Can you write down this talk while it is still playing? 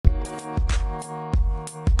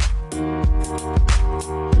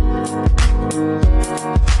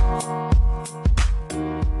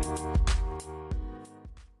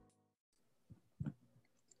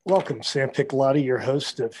Welcome, Sam Piccolotti, your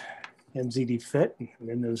host of MZD Fit and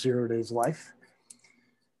In Those 0 Days Life.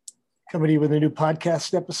 Coming to you with a new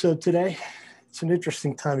podcast episode today. It's an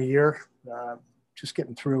interesting time of year, just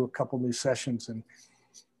getting through a couple new sessions. And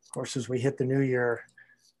of course, as we hit the new year,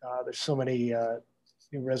 there's so many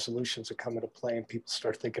new resolutions that come into play and people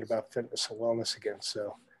start thinking about fitness and wellness again.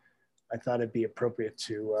 So I thought it'd be appropriate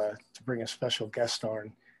to bring a special guest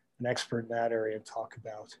on, an expert in that area, and talk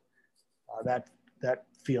about that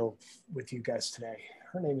field with you guys today.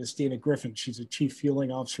 Her name is Dana Griffin. She's a chief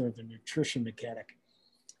fueling officer of the Nutrition Mechanic,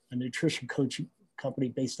 a nutrition coaching company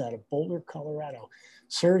based out of Boulder, Colorado.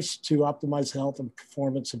 Serves to optimize the health and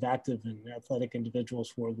performance of active and athletic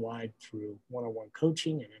individuals worldwide through one-on-one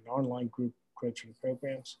coaching and an online group coaching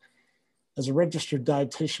programs. As a registered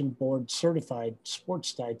dietitian, board certified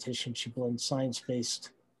sports dietitian, she blends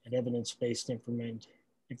science-based and evidence-based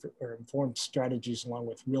informed strategies along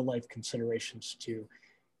with real-life considerations to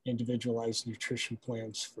individualized nutrition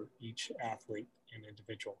plans for each athlete and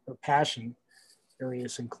individual. Her passion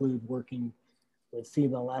areas include working with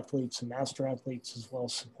female athletes and master athletes, as well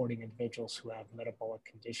as supporting individuals who have metabolic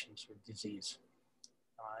conditions or disease.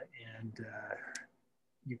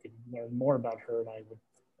 You can learn more about her, and I would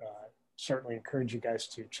certainly encourage you guys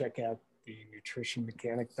to check out the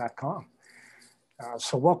nutritionmechanic.com.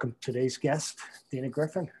 So welcome today's guest, Dana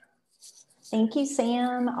Griffin. Thank you,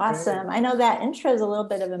 Sam. Awesome. I know that intro is a little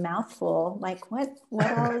bit of a mouthful. Like, what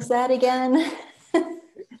all is that again?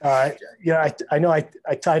 Yeah, I know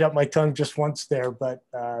I tied up my tongue just once there, but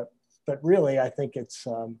really I think it's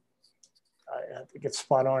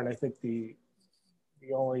spot on. I think the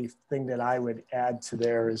only thing that I would add to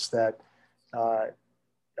there is that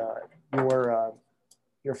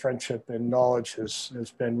your friendship and knowledge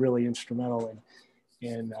has been really instrumental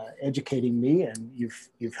in educating me, and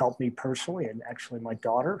you've helped me personally, and actually my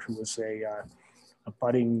daughter, who was a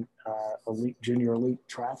budding junior elite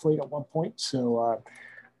triathlete at one point. So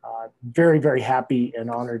very, very happy and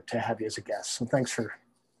honored to have you as a guest. So thanks for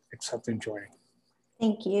accepting joining.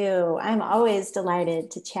 Thank you. I'm always delighted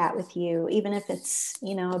to chat with you, even if it's,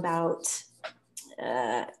 about,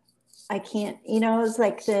 I can't, it's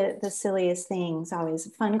like the silliest things, always a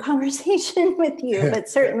fun conversation with you, but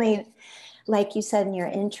certainly, like you said in your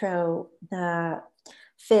intro, the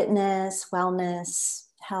fitness, wellness,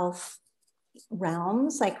 health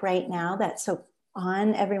realms, like right now, that's so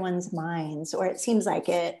on everyone's minds, or it seems like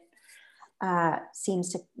it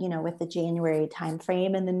seems to, with the January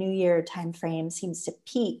timeframe and the New Year timeframe, seems to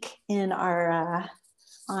peak in our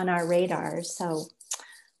on our radar. So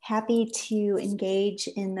happy to engage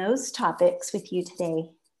in those topics with you today.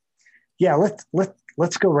 Yeah,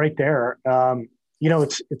 let's go right there.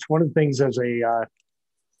 It's one of the things as an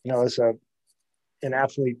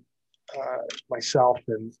athlete myself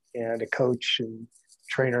and a coach and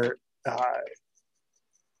trainer.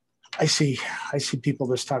 I see people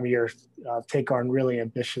this time of year take on really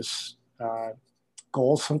ambitious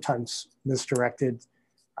goals, sometimes misdirected.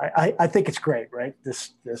 I think it's great, right?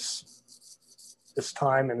 This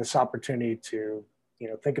time and this opportunity to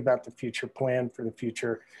think about the future, plan for the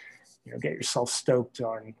future, get yourself stoked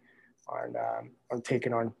on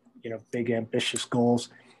taking on big ambitious goals.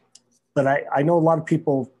 But I know a lot of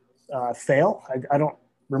people fail. I don't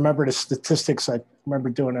remember the statistics. I remember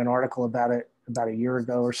doing an article about it about a year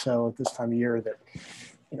ago or so at this time of year that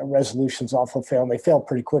resolutions often fail, and they fail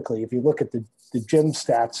pretty quickly. If you look at the gym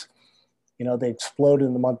stats, they explode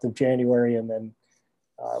in the month of January, and then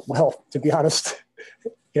to be honest,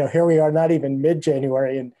 here we are, not even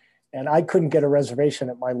mid-January, and I couldn't get a reservation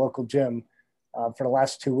at my local gym for the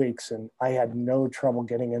last 2 weeks, and I had no trouble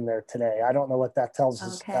getting in there today. I don't know what that tells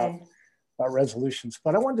us about resolutions,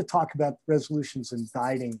 but I wanted to talk about resolutions and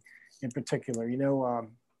dieting in particular.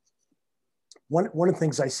 One of the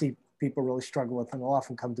things I see people really struggle with, and they'll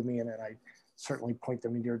often come to me, and I certainly point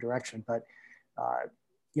them in your direction, but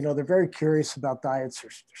they're very curious about diets.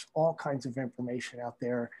 There's all kinds of information out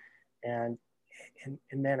there, and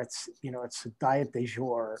man, it's a diet du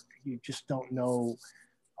jour. You just don't know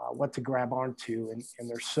what to grab onto, and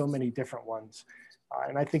there's so many different ones,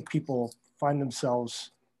 and I think people find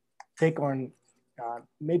themselves take on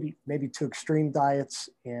maybe too extreme diets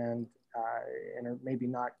and are maybe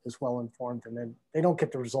not as well informed, and then they don't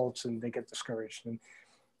get the results and they get discouraged. And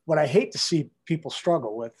what I hate to see people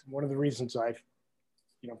struggle with, one of the reasons I've,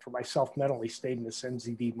 for myself, mentally stayed in this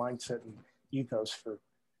NZD mindset and ethos for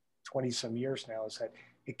 20 some years now, is that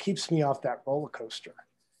it keeps me off that roller coaster.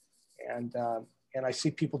 And I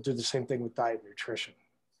see people do the same thing with diet and nutrition,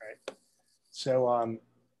 right? So I'm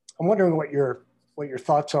wondering what your what your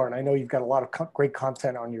thoughts are. And I know you've got a lot of great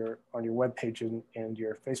content on your webpage and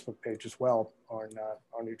your Facebook page as well on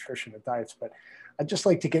nutrition and diets. But I'd just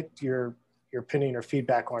like to get your opinion or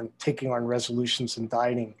feedback on taking on resolutions in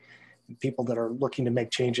dieting and people that are looking to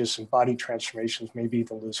make changes in body transformations, maybe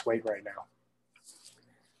even lose weight right now.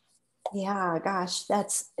 Yeah, gosh,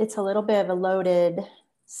 it's a little bit of a loaded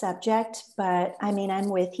subject, but I mean, I'm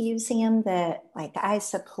with you, Sam, that like I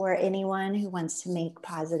support anyone who wants to make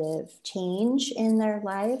positive change in their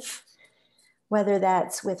life, whether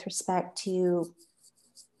that's with respect to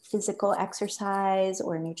physical exercise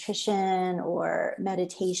or nutrition or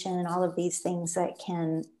meditation, all of these things that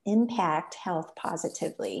can impact health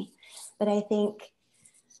positively. But I think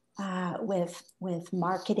with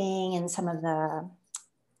marketing and some of the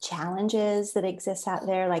challenges that exist out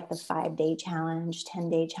there, like the 5-day challenge,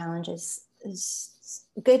 10-day challenge is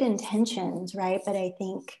good intentions, right? But I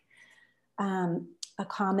think a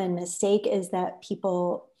common mistake is that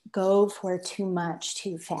people go for too much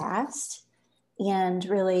too fast and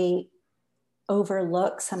really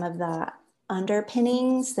overlook some of the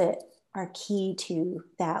underpinnings that are key to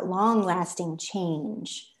that long lasting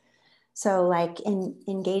change. So like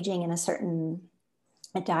engaging in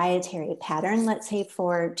a dietary pattern, let's say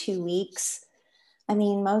for 2 weeks. I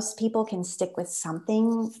mean, most people can stick with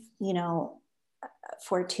something,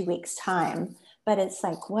 for 2 weeks time, but it's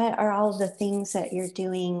like, what are all the things that you're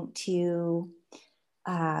doing to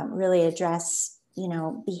really address,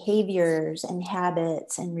 behaviors and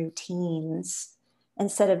habits and routines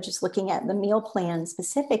instead of just looking at the meal plan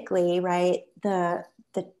specifically, right? The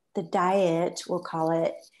diet, we'll call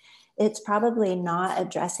it, it's probably not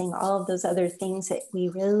addressing all of those other things that we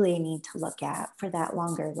really need to look at for that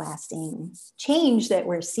longer lasting change that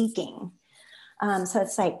we're seeking. So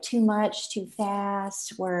it's like too much, too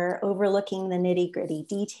fast. We're overlooking the nitty gritty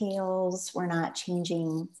details. We're not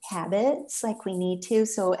changing habits like we need to.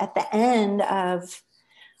 So at the end of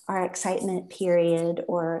our excitement period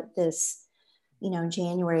or this,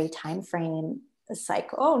 January timeframe, it's like,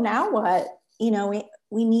 oh, now what?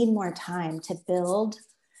 We need more time to build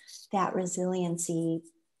that resiliency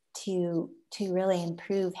to really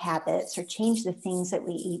improve habits or change the things that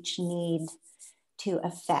we each need to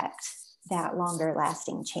affect that longer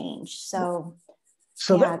lasting change. So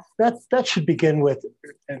yeah. that should begin with,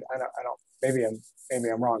 and I don't maybe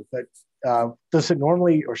I'm wrong, but does it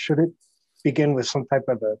normally, or should it begin with some type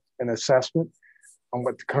of an assessment on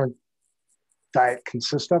what the current diet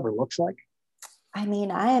consists of or looks like? I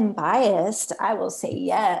mean, I am biased. I will say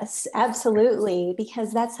yes, absolutely,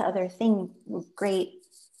 because that's the other thing. Great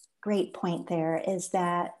point there is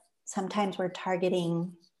that sometimes we're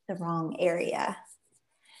targeting the wrong area.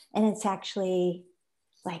 And it's actually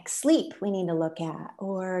like sleep we need to look at,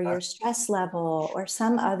 or your stress level, or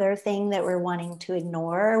some other thing that we're wanting to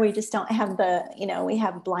ignore. We just don't have we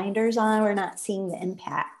have blinders on, we're not seeing the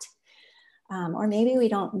impact. Or maybe we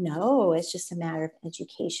don't know, it's just a matter of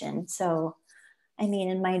education. So I mean,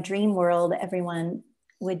 in my dream world, everyone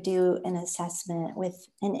would do an assessment with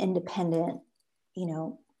an independent,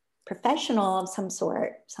 professional of some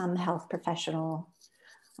sort, some health professional.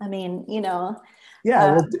 I mean,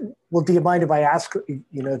 Yeah. Well, do you mind if I ask, if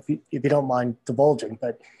you don't mind divulging,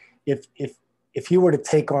 but if you were to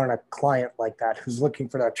take on a client like that who's looking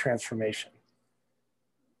for that transformation,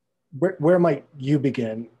 where might you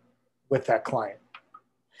begin with that client?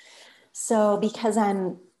 So because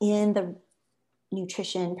I'm in the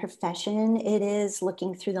nutrition profession, it is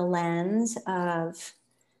looking through the lens of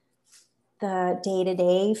the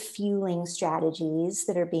day-to-day fueling strategies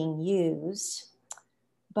that are being used.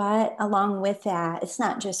 But along with that, it's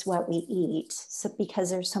not just what we eat. So because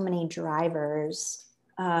there's so many drivers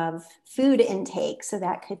of food intake. So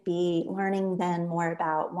that could be learning then more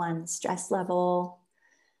about one's stress level,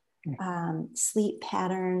 sleep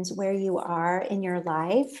patterns, where you are in your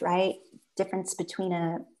life, right? Difference between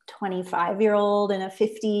a 25-year-old and a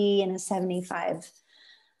 50 and a 75,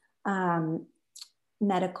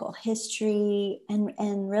 medical history,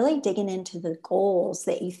 and really digging into the goals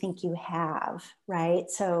that you think you have, right?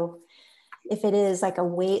 So if it is like a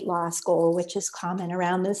weight loss goal, which is common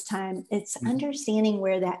around this time, it's understanding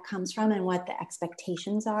where that comes from and what the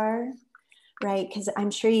expectations are, right? Because I'm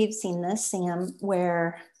sure you've seen this, Sam,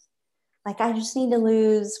 where like, I just need to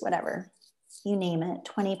lose whatever, you name it,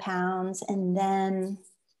 20 pounds, and then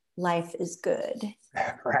life is good.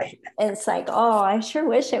 Right. It's like, oh, I sure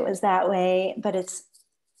wish it was that way, but it's,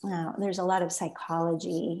 there's a lot of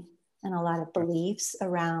psychology and a lot of beliefs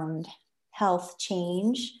around health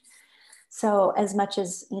change. So as much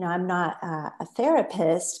as, I'm not a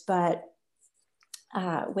therapist, but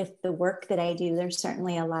with the work that I do, there's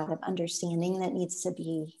certainly a lot of understanding that needs to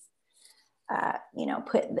be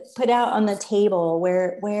put out on the table,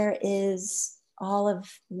 where is all of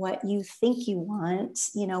what you think you want,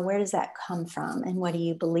 where does that come from, and what do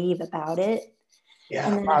you believe about it? Yeah.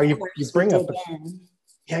 And then Wow. You bring up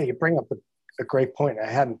you bring up a great point. I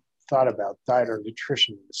hadn't thought about diet or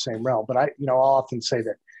nutrition in the same realm, but I'll often say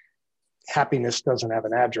that happiness doesn't have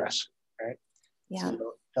an address, right? Yeah.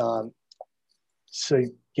 So,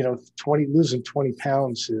 losing 20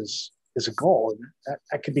 pounds is a goal. And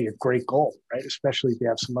that could be a great goal, right? Especially if you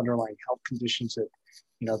have some underlying health conditions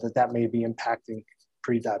that may be impacting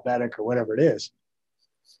pre-diabetic or whatever it is.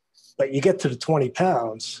 But you get to the 20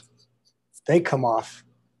 pounds, they come off,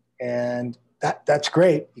 and that's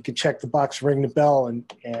great. You can check the box, ring the bell, and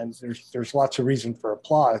there's lots of reason for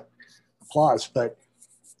applause. But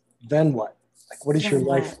then what? Like, what is your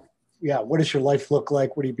life? Yeah, what does your life look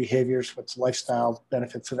like? What are your behaviors? What's the lifestyle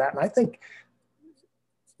benefits of that? And I think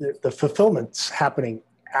the fulfillment's happening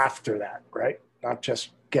after that, right? Not just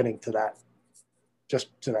getting to that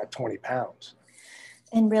 20 pounds.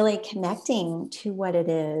 And really connecting to what it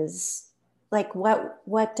is. Like,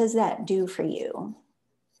 what does that do for you?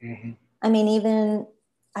 Mm-hmm. I mean, even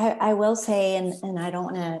I will say, and I don't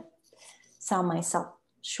want to sell myself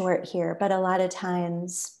short here, but a lot of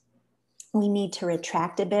times we need to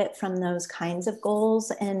retract a bit from those kinds of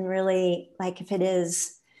goals, and really, like, if it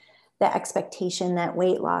is the expectation that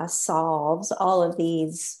weight loss solves all of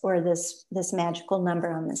these, or this magical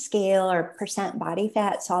number on the scale, or percent body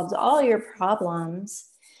fat solves all your problems,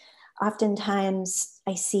 oftentimes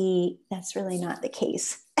I see that's really not the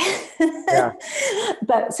case. Yeah.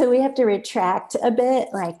 But so we have to retract a bit,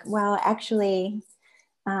 like, well, actually,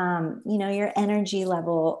 your energy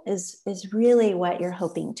level is really what you're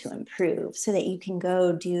hoping to improve, so that you can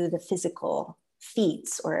go do the physical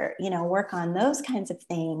feats, or, work on those kinds of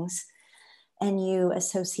things. And you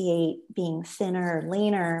associate being thinner or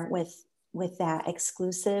leaner with that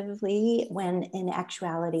exclusively, when in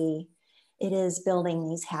actuality, it is building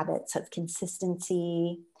these habits of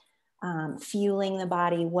consistency, fueling the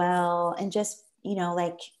body well, and just,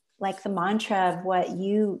 like the mantra of what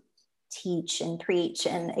you teach and preach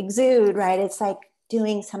and exude, right? It's like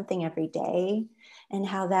doing something every day, and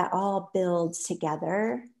how that all builds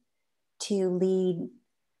together to lead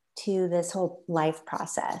to this whole life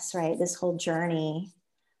process, right? This whole journey.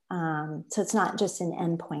 So it's not just an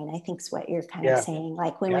endpoint, I think is what you're kind of saying.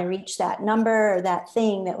 Like, when we reach that number or that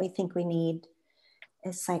thing that we think we need,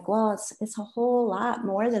 it's like, well, it's a whole lot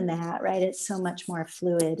more than that, right? It's so much more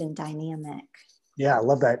fluid and dynamic. Yeah, I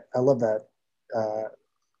love that. I love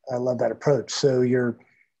that approach. So you're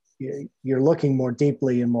looking more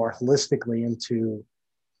deeply and more holistically into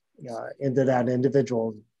that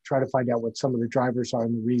individual, try to find out what some of the drivers are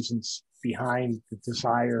and the reasons behind the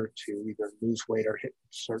desire to either lose weight or hit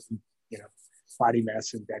certain, body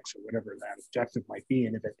mass index, or whatever that objective might be.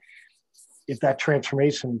 And if that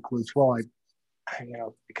transformation includes, well,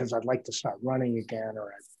 because I'd like to start running again,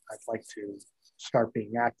 or I'd like to start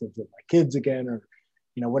being active with my kids again, or,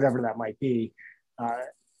 whatever that might be,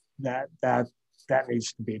 that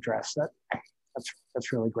needs to be addressed.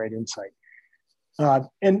 That's really great insight.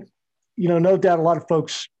 And, no doubt a lot of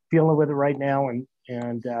folks dealing with it right now,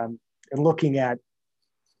 and looking at,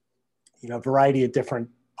 a variety of different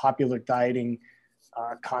popular dieting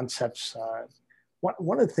concepts.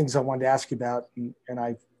 One of the things I wanted to ask you about, and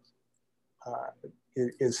I've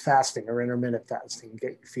is fasting, or intermittent fasting, and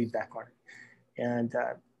get your feedback on it.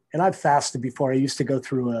 And I've fasted before. I used to go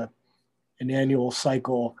through an annual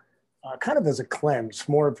cycle, kind of as a cleanse,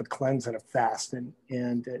 more of a cleanse than a fast. And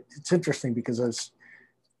it's interesting because I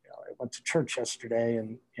went to church yesterday,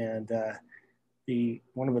 and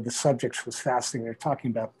one of the subjects was fasting. They're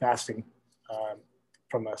talking about fasting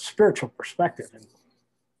from a spiritual perspective,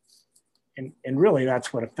 and really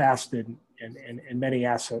that's what a fast in many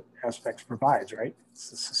aspects provides, right?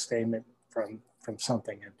 It's a sustainment from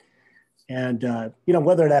something, and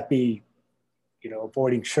whether that be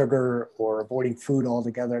avoiding sugar or avoiding food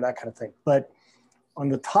altogether, that kind of thing. But on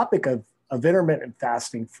the topic of intermittent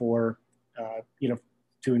fasting for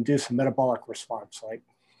to induce a metabolic response, like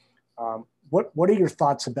what are your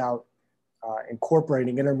thoughts about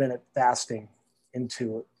incorporating intermittent fasting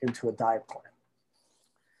into a diet plan?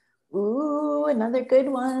 Ooh, another good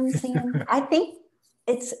one, Sam. I think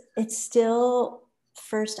it's still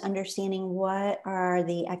first understanding what are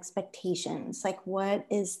the expectations, like what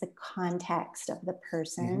is the context of the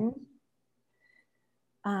person,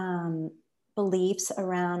 beliefs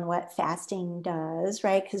around what fasting does,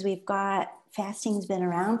 right? Because fasting's been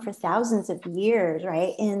around for thousands of years,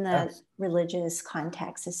 right? In the religious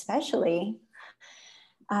context, especially.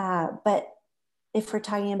 But if we're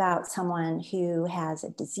talking about someone who has a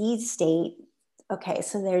disease state, okay,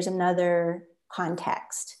 so there's another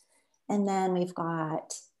context. And then we've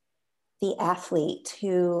got the athlete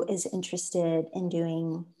who is interested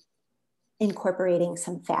in incorporating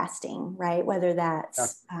some fasting, right? Whether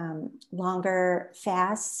that's longer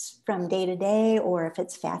fasts from day to day, or if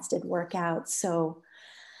it's fasted workouts. So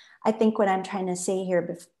I think what I'm trying to say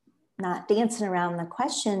here, not dancing around the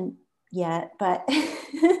question yet, but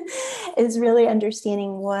is really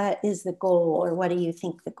understanding what is the goal, or what do you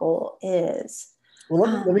think the goal is?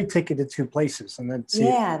 Well, let me take it to two places and then see.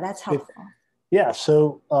 Yeah, that's helpful.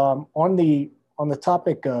 So on the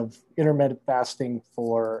topic of intermittent fasting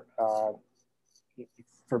for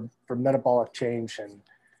metabolic change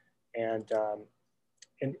and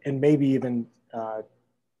maybe even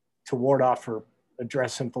to ward off or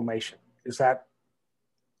address inflammation, is that,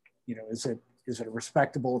 is it a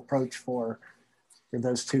respectable approach for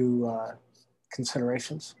those two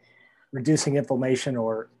considerations, reducing inflammation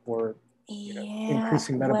or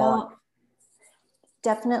increasing metabolic? Well,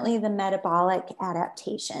 definitely the metabolic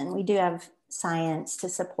adaptation. We do have science to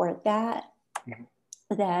support that,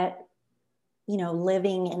 that,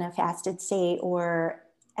 living in a fasted state or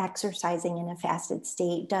exercising in a fasted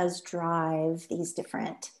state does drive these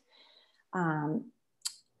different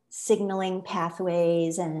signaling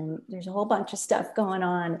pathways. And there's a whole bunch of stuff going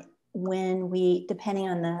on when depending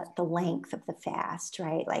on the length of the fast,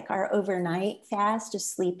 right? Like our overnight fast,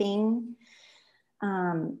 just sleeping,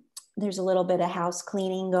 there's a little bit of house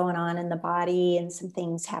cleaning going on in the body and some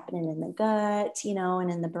things happening in the gut, and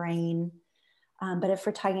in the brain. But if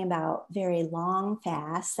we're talking about very long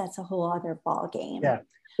fasts, that's a whole other ball game. Yeah.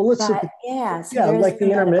 Well, let's like the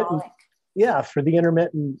intermittent. Yeah, for the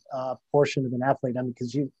intermittent portion of an athlete, I mean,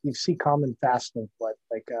 because you see common fasts of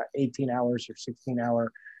 18 hours or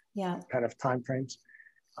 16-hour kind of time frames.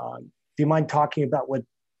 Do you mind talking about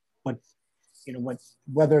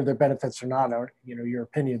whether they're benefits or not, or your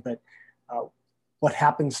opinion, but what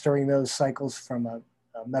happens during those cycles from a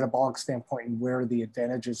metabolic standpoint, and where the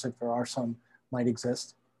advantages, if there are some, might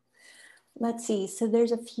exist? Let's see. So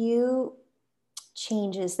there's a few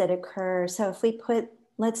changes that occur. So if we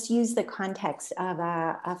let's use the context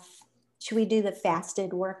of should we do the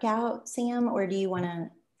fasted workout, Sam, or do you want to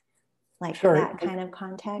sure. that kind of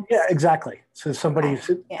context? Yeah, exactly. So somebody's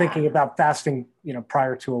thinking about fasting,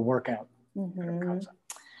 prior to a workout. Mm-hmm.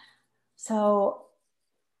 So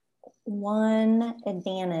one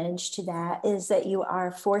advantage to that is that you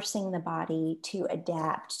are forcing the body to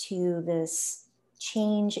adapt to this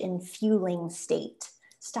change in fueling state.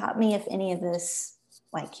 Stop me if any of this,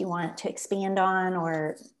 you want to expand on,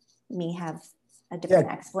 or me have a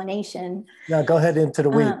different explanation. No, go ahead into the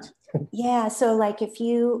weeds. So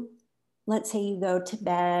let's say you go to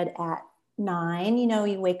bed at 9,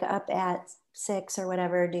 you wake up at 6 or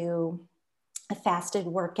whatever, do a fasted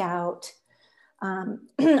workout,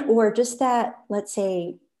 or just that, let's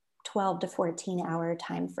say 12 to 14 hour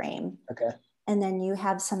time frame. Okay. And then you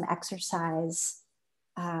have some exercise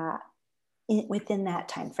within that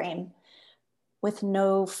time frame with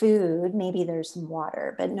no food. Maybe there's some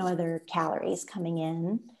water, but no other calories coming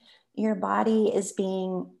in. Your body is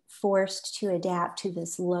being forced to adapt to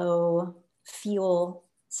this low fuel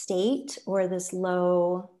state or this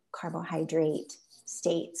low carbohydrate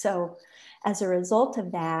state. So as a result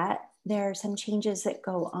of that, there are some changes that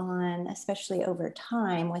go on, especially over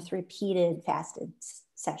time with repeated fasted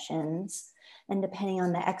sessions. And depending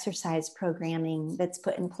on the exercise programming that's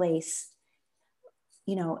put in place,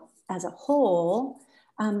 as a whole,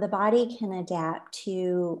 the body can adapt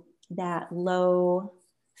to that low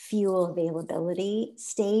fuel availability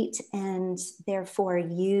state and therefore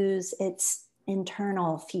use its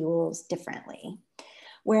internal fuels differently.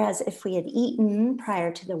 Whereas if we had eaten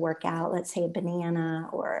prior to the workout, let's say a banana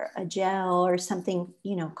or a gel or something,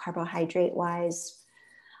 carbohydrate wise,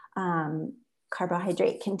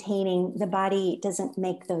 carbohydrate containing, the body doesn't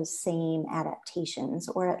make those same adaptations,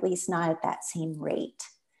 or at least not at that same rate.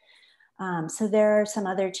 So there are some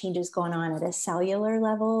other changes going on at a cellular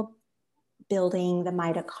level, building the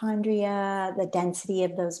mitochondria, the density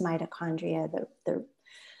of those mitochondria,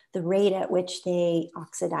 the rate at which they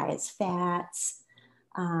oxidize fats.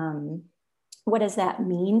 What does that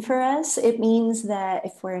mean for us? It means that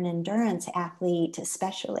if we're an endurance athlete,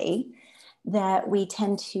 especially, that we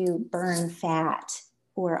tend to burn fat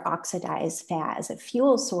or oxidize fat as a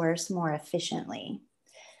fuel source more efficiently.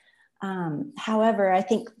 However, I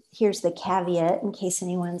think here's the caveat in case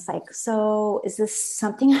anyone's like, so is this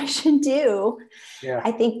something I should do? Yeah.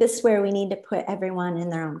 I think this is where we need to put everyone in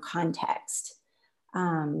their own context.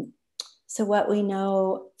 So what we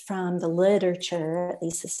know from the literature, at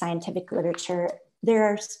least the scientific literature,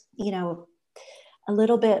 there's, a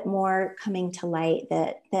little bit more coming to light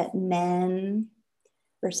that men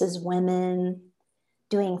versus women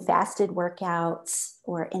doing fasted workouts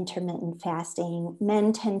or intermittent fasting,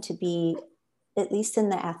 men tend to be, at least in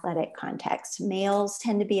the athletic context, males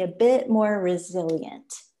tend to be a bit more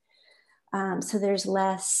resilient. So there's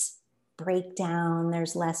less breakdown,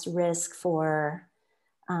 there's less risk for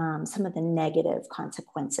some of the negative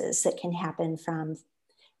consequences that can happen from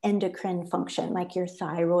endocrine function, like your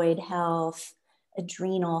thyroid health,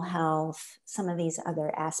 adrenal health, some of these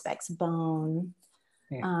other aspects, bone.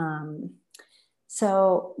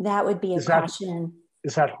 So that would be a caution.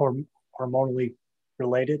 Is that hormonally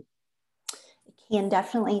related? It can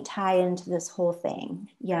definitely tie into this whole thing.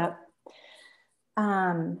 Yep.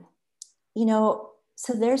 So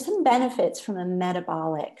there's some benefits from a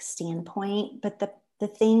metabolic standpoint, but the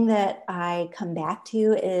thing that I come back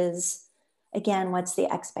to is, again, what's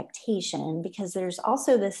the expectation? Because there's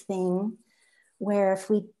also this thing where if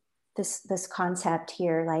we, this concept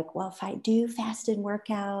here, like, well, if I do fasted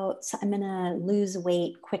workouts, I'm going to lose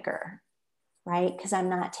weight quicker, right? Because I'm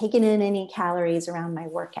not taking in any calories around my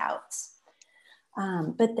workouts.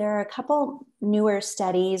 But there are a couple newer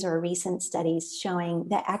studies or recent studies showing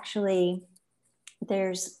that actually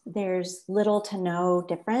there's little to no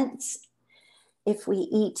difference if we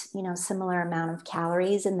eat, similar amount of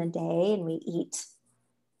calories in the day and we eat,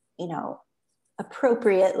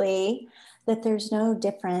 appropriately, that there's no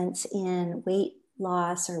difference in weight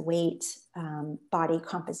loss or weight body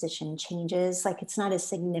composition changes. Like, it's not a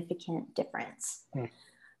significant difference.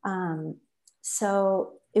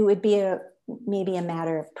 So it would be maybe a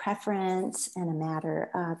matter of preference and a matter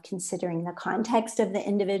of considering the context of the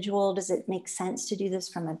individual. Does it make sense to do this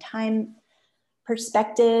from a time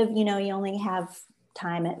perspective? You only have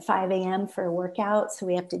time at 5 a.m. for a workout, so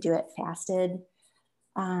we have to do it fasted.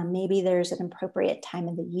 Maybe there's an appropriate time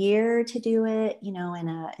of the year to do it, in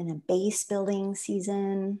a base building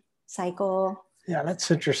season cycle. Yeah,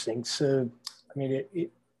 that's interesting. So, I mean,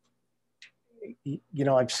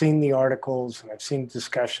 I've seen the articles and I've seen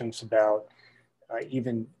discussions about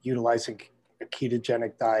even utilizing a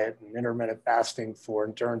ketogenic diet and intermittent fasting for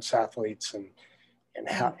endurance athletes and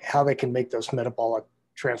how they can make those metabolic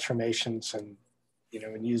transformations and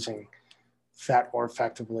using fat more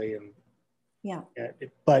effectively. And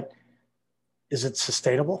but is it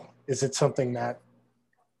sustainable? Is it something that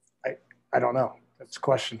I don't know. That's a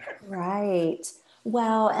question. Right.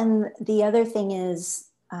 Well, and the other thing is,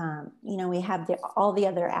 we have all the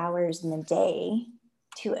other hours in the day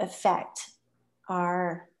to affect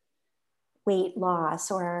our weight loss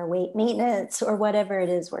or our weight maintenance or whatever it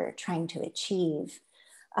is we're trying to achieve.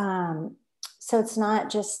 So it's not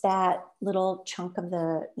just that little chunk of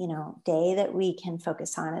the, day that we can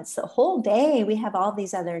focus on. It's the whole day. We have all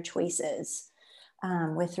these other choices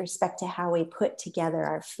with respect to how we put together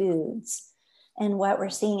our foods. And what we're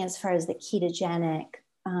seeing as far as the ketogenic,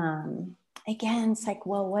 again, it's like,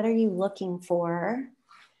 well, what are you looking for?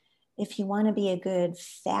 If you want to be a good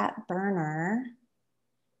fat burner,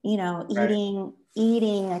 eating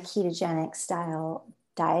a ketogenic style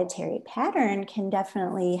dietary pattern can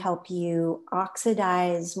definitely help you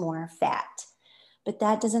oxidize more fat. But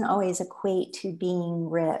that doesn't always equate to being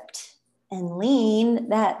ripped and lean.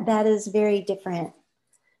 That is very different.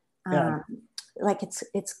 Like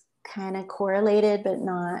it's kind of correlated, but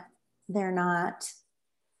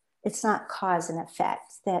it's not cause and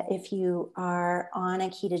effect. That if you are on a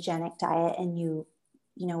ketogenic diet and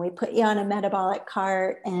we put you on a metabolic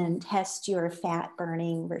cart and test your fat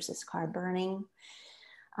burning versus carb burning,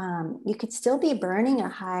 you could still be burning a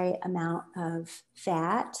high amount of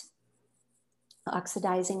fat,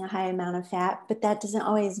 oxidizing a high amount of fat, but that doesn't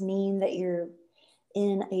always mean that you're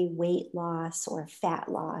in a weight loss or fat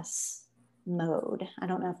loss mode. I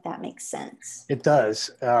don't know if that makes sense. It does.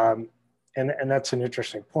 And that's an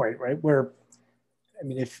interesting point, right? Where, I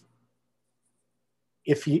mean,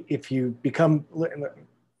 if you become,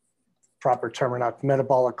 proper term or not,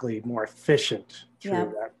 metabolically more efficient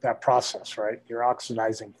through that process, right? You're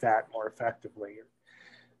oxidizing fat more effectively.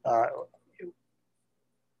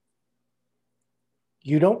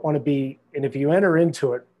 You don't want to be, and if you enter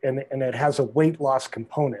into it and it has a weight loss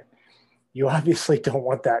component, you obviously don't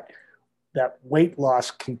want that weight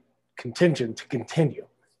loss contingent to continue.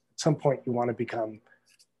 At some point, you want to become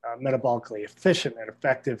metabolically efficient and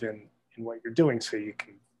effective in what you're doing so you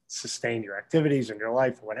can sustain your activities in your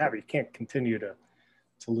life and what have you. You can't continue to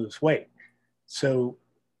lose weight. So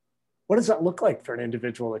what does that look like for an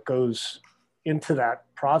individual that goes into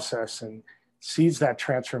that process and sees that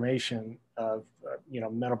transformation of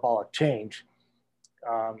metabolic change,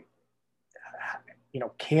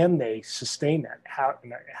 can they sustain that?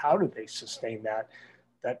 How do they sustain that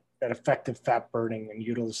effective fat burning and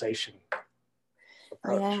utilization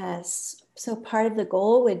approach? Yes. So part of the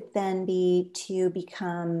goal would then be to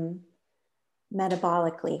become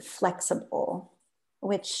metabolically flexible,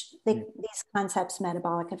 which these concepts,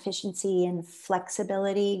 metabolic efficiency and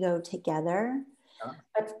flexibility, go together.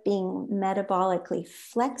 But being metabolically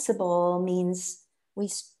flexible means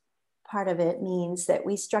part of it means that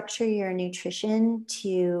we structure your nutrition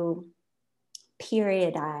to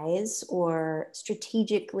periodize or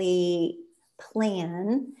strategically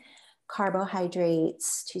plan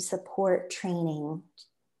carbohydrates to support training,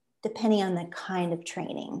 depending on the kind of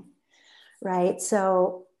training, right?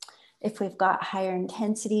 So if we've got higher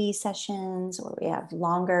intensity sessions or we have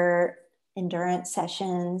longer endurance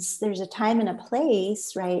sessions, there's a time and a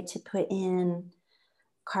place, right, to put in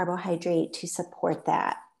carbohydrate to support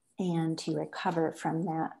that and to recover from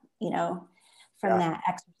that, from that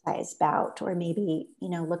exercise bout, or maybe,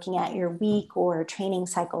 looking at your week or training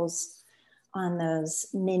cycles on those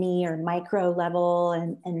mini or micro level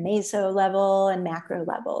and meso level and macro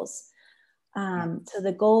levels. So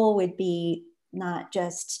the goal would be not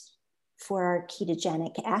just for our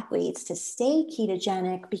ketogenic athletes to stay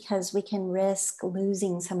ketogenic, because we can risk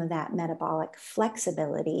losing some of that metabolic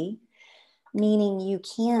flexibility, meaning you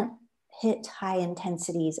can't hit high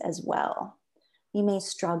intensities as well. You may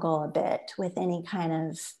struggle a bit with any kind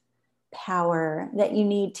of power that you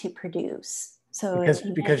need to produce. So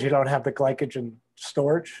because you don't have the glycogen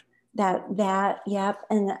storage. Yep.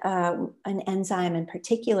 And an enzyme in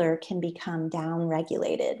particular can become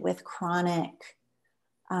down-regulated with chronic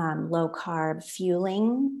low-carb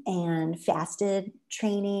fueling and fasted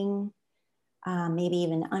training. Maybe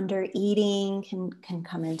even under eating can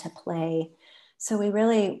come into play. So we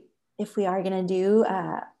really, if we are going to do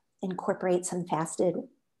incorporate some fasted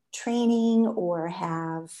training or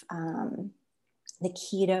have the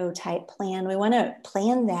keto type plan, we want to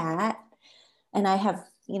plan that. And I have,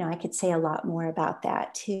 I could say a lot more about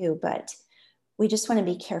that too, but we just want to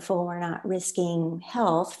be careful we're not risking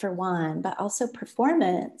health for one, but also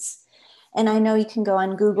performance. And I know you can go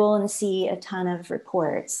on Google and see a ton of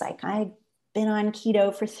reports like, I've been on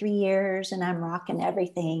keto for 3 years and I'm rocking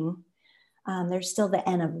everything. There's still the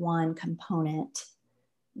N of 1 component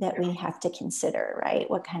that we have to consider, right?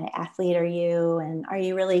 What kind of athlete are you? And are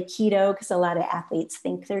you really keto? Because a lot of athletes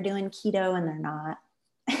think they're doing keto and they're not.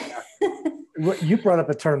 You brought up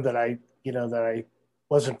a term that I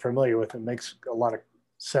wasn't familiar with. It makes a lot of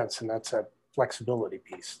sense, and that's a flexibility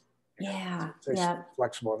piece. Yeah,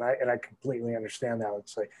 flexible, and I completely understand that.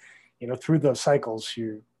 It's like, through those cycles,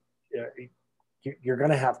 you're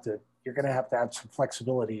going to have to add some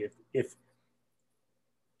flexibility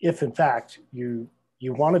if in fact you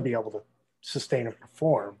want to be able to sustain and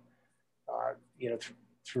perform,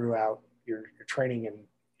 throughout your training and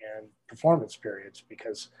performance periods,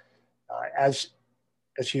 because as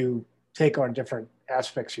you take on different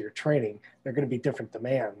aspects of your training, there are going to be different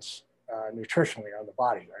demands nutritionally on the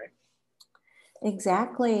body, right?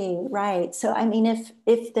 Exactly, right. So, I mean,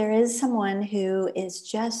 if there is someone who is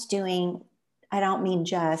just doing, I don't mean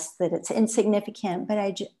just that it's insignificant,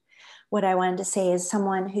 but what I wanted to say is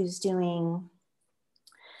someone who's doing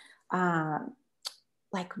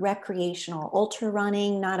like recreational ultra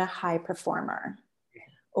running, not a high performer,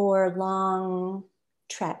 or long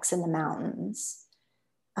treks in the mountains.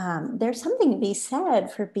 There's something to be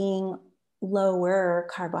said for being lower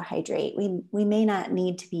carbohydrate. We may not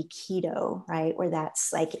need to be keto, right? Where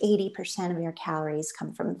that's like 80% of your calories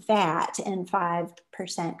come from fat and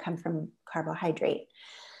 5% come from carbohydrate.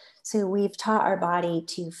 So we've taught our body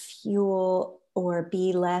to fuel or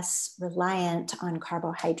be less reliant on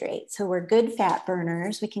carbohydrate. So we're good fat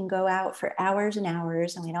burners. We can go out for hours and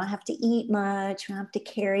hours and we don't have to eat much. We don't have to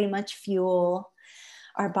carry much fuel.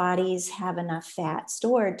 Our bodies have enough fat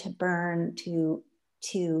stored to burn to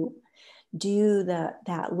do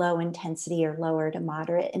that low intensity or lower to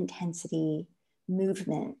moderate intensity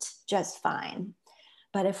movement just fine.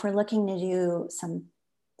 But if we're looking to do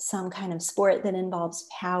some kind of sport that involves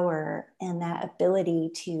power and that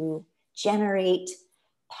ability to generate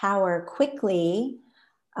power quickly,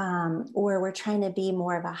 or we're trying to be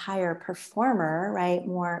more of a higher performer, right?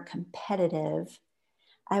 More competitive,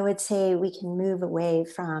 I would say we can move away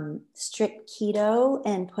from strict keto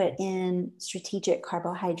and put in strategic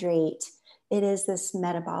carbohydrate. It is this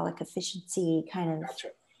metabolic efficiency kind of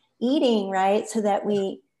eating, right? So that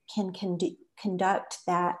we can conduct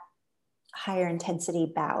that higher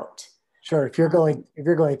intensity bout. Sure. If you're going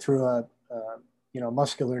through a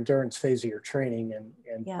muscular endurance phase of your training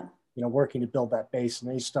and working to build that base, and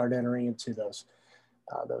then you start entering into those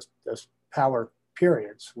power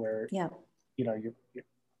periods where, yeah,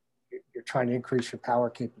 you're trying to increase your power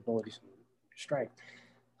capabilities and your strength.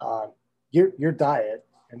 Your diet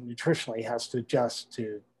and nutritionally has to adjust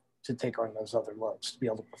to take on those other loads, to be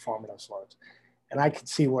able to perform in those loads. And I can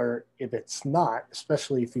see where if it's not,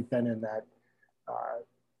 especially if you've been in that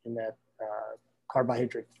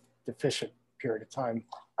carbohydrate deficient period of time,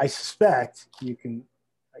 I suspect you can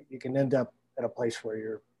end up at a place where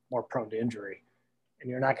you're more prone to injury, and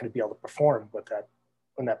you're not going to be able to perform with that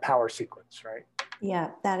in that power sequence, right?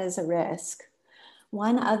 Yeah, that is a risk.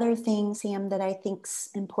 One other thing, Sam, that I think's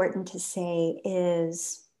important to say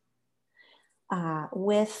is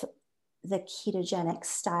with the ketogenic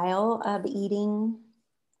style of eating,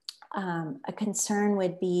 a concern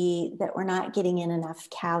would be that we're not getting in enough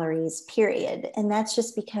calories, period. And that's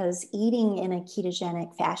just because eating in a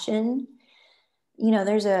ketogenic fashion,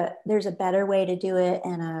 there's a better way to do it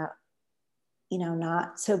and a,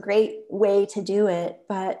 not so great way to do it.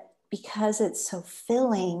 But because it's so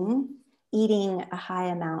filling, eating a high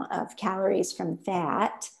amount of calories from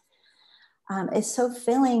fat is so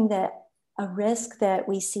filling that a risk that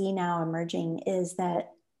we see now emerging is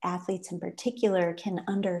that athletes in particular can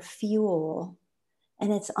underfuel,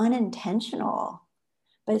 and it's unintentional,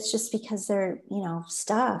 but it's just because they're,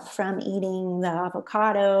 stuff from eating the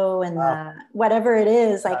avocado and the whatever it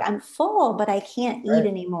is, like I'm full, but I can't eat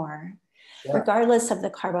anymore, regardless of the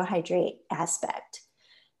carbohydrate aspect.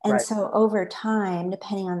 And so over time,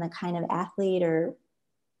 depending on the kind of athlete or,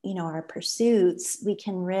 our pursuits, we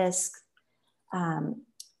can risk,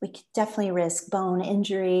 we could definitely risk bone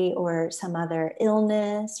injury or some other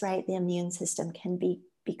illness, right? The immune system can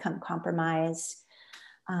become compromised.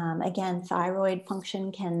 Again, thyroid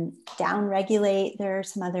function can downregulate. There are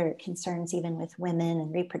some other concerns even with women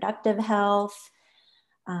and reproductive health.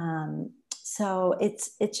 So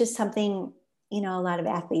it's just something, a lot of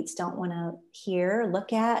athletes don't want to hear,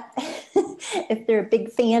 look at if they're a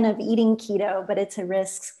big fan of eating keto, but it's a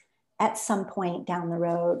risk at some point down the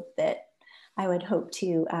road that I would hope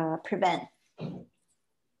to prevent.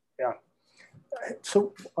 Yeah.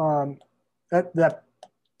 So that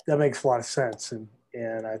makes a lot of sense,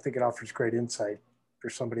 and I think it offers great insight for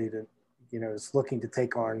somebody that is looking to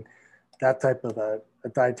take on that type of a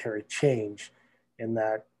dietary change. In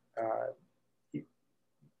that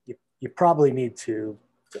you probably need to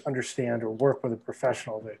understand or work with a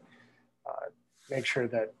professional to make sure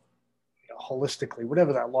that holistically,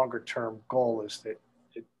 whatever that longer term goal is, that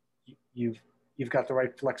you've got the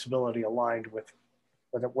right flexibility aligned with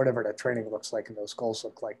whatever that training looks like and those goals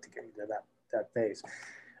look like to get you to that phase.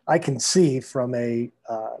 I can see from a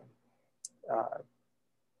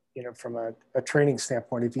training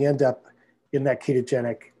standpoint, if you end up in that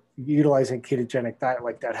utilizing ketogenic diet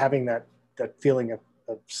like that, having that feeling of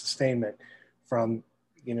sustainment from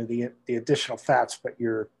the additional fats, but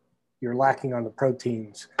you're lacking on the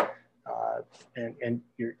proteins, and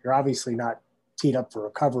you're obviously not teed up for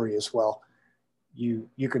recovery as well. You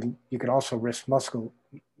could also risk muscle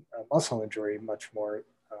injury much more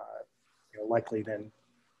likely than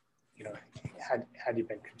had you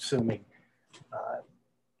been consuming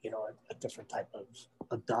a different type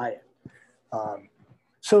of diet.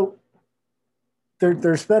 So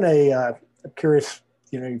there's been a curious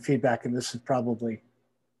feedback, and this is probably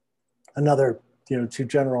another too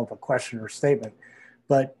general of a question or statement,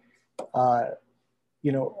 but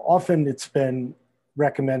often it's been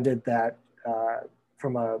recommended that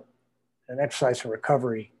from an exercise and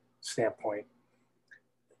recovery standpoint,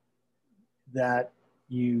 that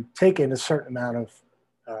you take in a certain amount of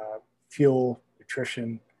fuel,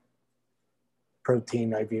 nutrition,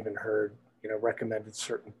 protein. I've even heard recommended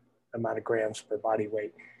certain amount of grams per body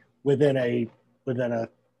weight within a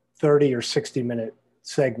 30 or 60 minute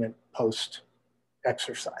segment post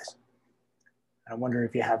exercise. I wonder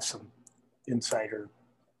if you have some insight or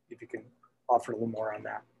if you can offer a little more on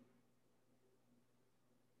that.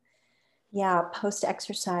 Yeah,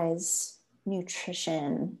 post-exercise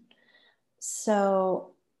nutrition.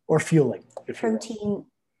 So, or fueling. Protein,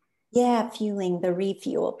 fueling, the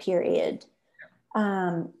refuel period.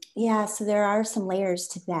 So there are some layers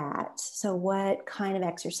to that. So what kind of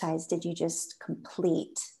exercise did you just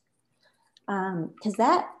complete? Because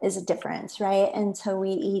that is a difference, right? And so we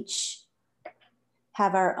each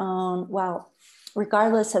have our own,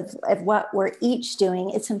 regardless of what we're each doing,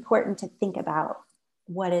 it's important to think about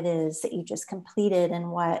what it is that you just completed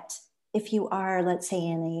and what, if you are, let's say,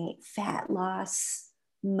 in a fat loss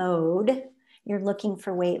mode, you're looking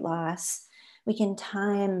for weight loss, we can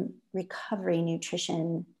time recovery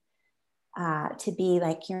nutrition to be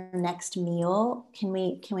like your next meal, can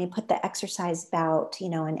we put the exercise about,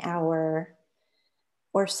 an hour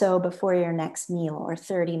or so before your next meal, or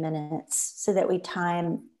 30 minutes, so that we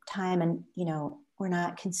time and, we're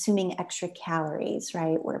not consuming extra calories,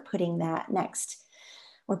 right? We're putting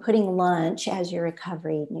lunch as your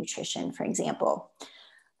recovery nutrition, for example.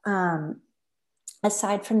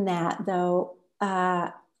 Aside from that, though,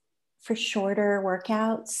 for shorter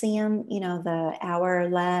workouts, Sam, the hour or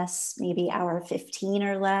less, maybe hour 15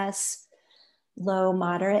 or less, low,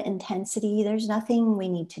 moderate intensity, there's nothing we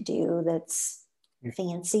need to do that's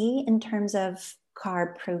fancy in terms of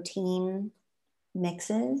carb protein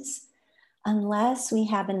mixes, unless we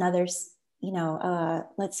have another,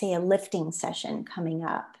 let's say a lifting session coming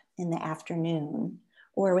up in the afternoon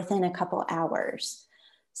or within a couple hours.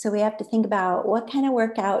 So we have to think about, what kind of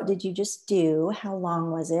workout did you just do? How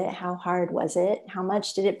long was it? How hard was it? How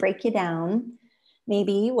much did it break you down?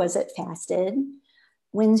 Maybe was it fasted?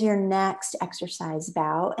 When's your next exercise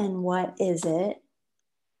bout and what is it?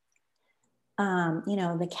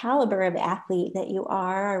 The caliber of athlete that you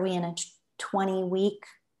are we in a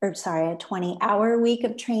 20-hour week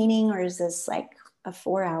of training, or is this like a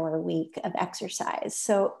 4-hour week of exercise?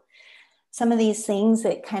 So some of these things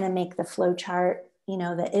that kind of make the flow chart,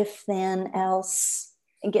 the if, then, else,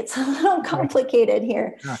 it gets a little complicated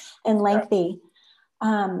here and lengthy.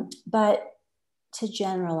 But to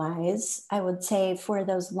generalize, I would say for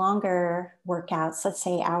those longer workouts, let's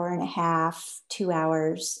say hour and a half, 2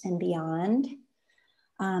 hours and beyond,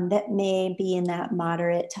 that may be in that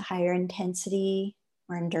moderate to higher intensity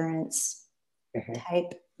or endurance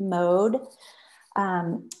type mode.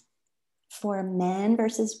 For men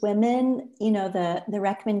versus women, the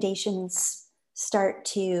recommendations start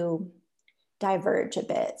to diverge a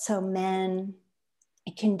bit. So men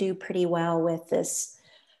can do pretty well with this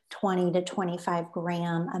 20 to 25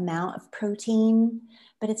 gram amount of protein,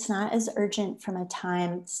 but it's not as urgent from a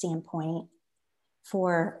time standpoint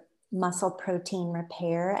for muscle protein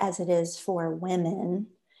repair as it is for women.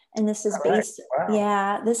 And this is based,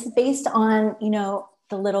 this is based on,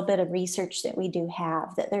 the little bit of research that we do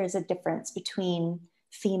have, that there is a difference between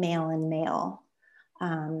female and male,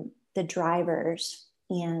 the drivers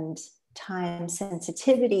and time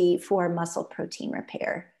sensitivity for muscle protein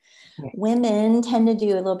repair. Women tend to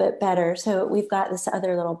do a little bit better. So we've got this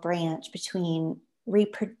other little branch between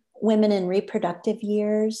women in reproductive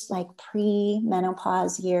years, like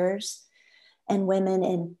pre-menopause years, and women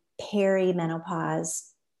in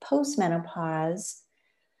perimenopause, postmenopause.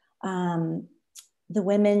 The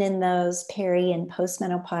women in those peri and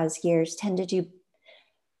postmenopause years tend to do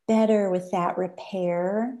better with that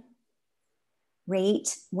repair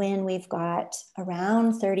rate when we've got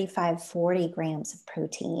around 35, 40 grams of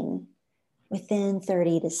protein within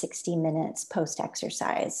 30 to 60 minutes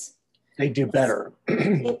post-exercise. They do better.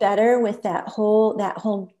 Get better with that whole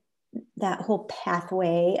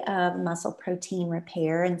pathway of muscle protein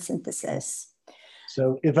repair and synthesis.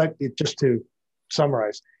 So just to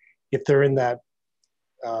summarize, if they're in that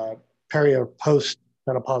peri or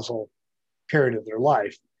post-menopausal period of their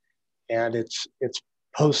life, and it's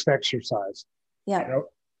post-exercise,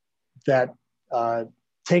 that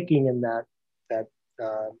taking in that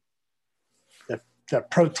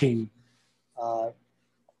protein,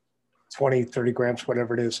 20, 30 grams,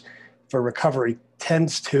 whatever it is, for recovery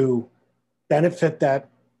tends to benefit the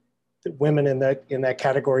women in that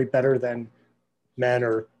category better than men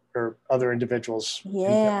or other individuals.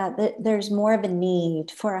 Yeah, there's more of a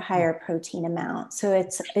need for a higher protein amount. So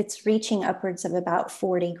it's reaching upwards of about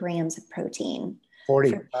 40 grams of protein.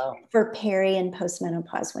 40, for peri and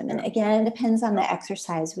postmenopause women. Yeah. Again, it depends on the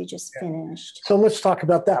exercise we just finished. So let's talk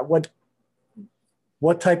about that. What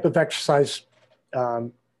type of exercise,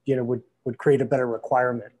 would create a better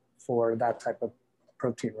requirement for that type of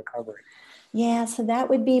protein recovery? Yeah, so that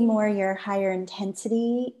would be more your higher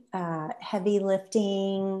intensity, heavy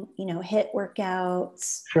lifting, HIIT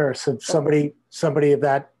workouts. Sure. So somebody of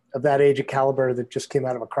that age of caliber that just came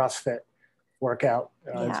out of a CrossFit workout,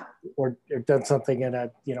 or done something in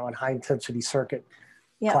a high intensity circuit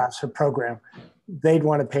class or program, they'd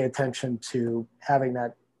want to pay attention to having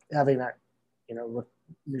that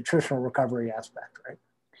nutritional recovery aspect, right?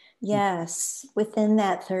 Yes, within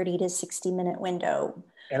that 30 to 60 minute window.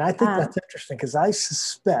 And I think that's interesting, because I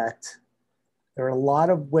suspect there are a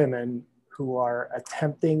lot of women who are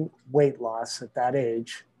attempting weight loss at that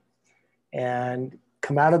age and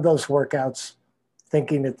come out of those workouts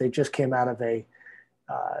thinking that they just came out of a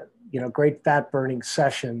great fat burning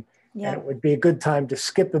session, and it would be a good time to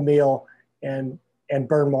skip a meal and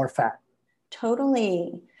burn more fat.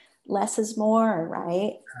 Totally. Less is more,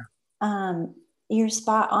 right? You're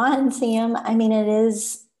spot on, Sam. I mean, it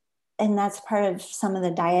is, and that's part of some of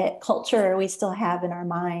the diet culture we still have in our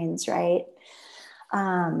minds, right?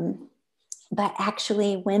 But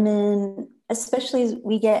actually, women, especially as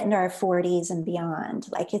we get into our 40s and beyond,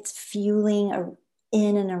 like it's fueling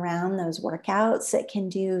in and around those workouts that can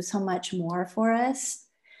do so much more for us.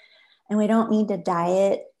 And we don't need to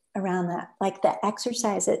diet around that. Like the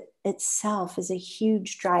exercise itself is a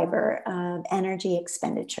huge driver of energy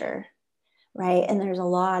expenditure, right? And there's a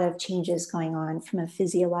lot of changes going on from a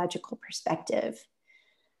physiological perspective.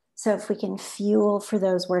 So if we can fuel for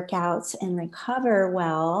those workouts and recover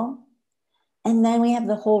well, and then we have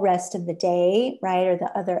the whole rest of the day, right? Or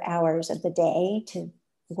the other hours of the day to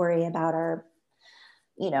worry about our,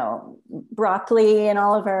 broccoli and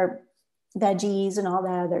all of our veggies and all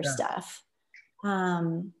that other stuff.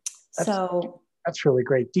 That's really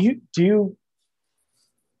great. Can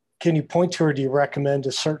you point to, or do you recommend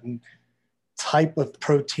a certain type of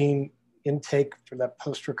protein intake for that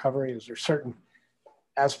post-recovery? Is there certain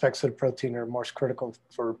aspects of the protein that are most critical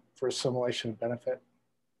for assimilation and benefit?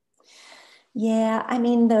 Yeah, I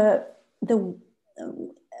mean, the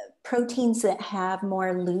proteins that have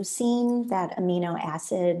more leucine, that amino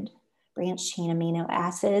acid, branched chain amino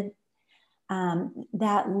acid,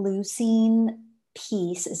 that leucine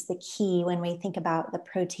piece is the key when we think about the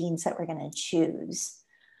proteins that we're going to choose.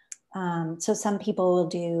 So some people will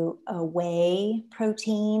do a whey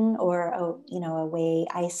protein or a whey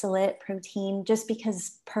isolate protein, just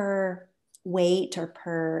because per weight or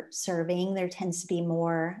per serving there tends to be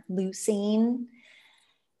more leucine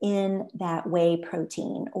in that whey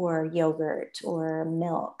protein or yogurt or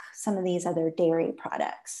milk, some of these other dairy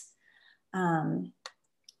products.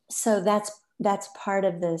 So that's part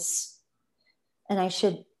of this. And I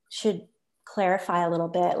should clarify a little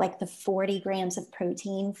bit, like the 40 grams of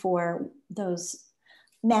protein for those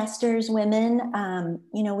masters women,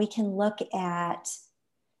 we can look at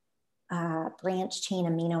branched chain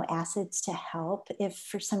amino acids to help if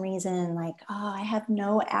for some reason, like, oh, I have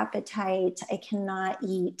no appetite, I cannot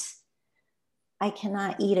eat a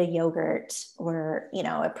yogurt or,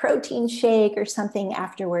 a protein shake or something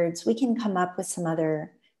afterwards. We can come up with some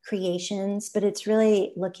other creations, but it's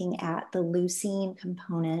really looking at the leucine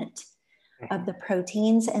component of the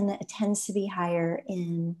proteins, and it tends to be higher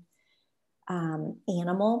in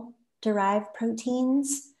animal derived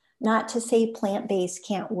proteins. Not to say plant-based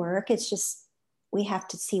can't work. It's just we have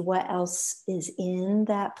to see what else is in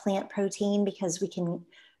that plant protein, because we can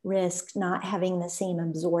risk not having the same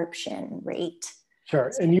absorption rate.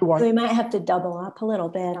 Sure. And so we might have to double up a little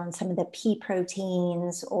bit on some of the pea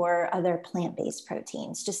proteins or other plant-based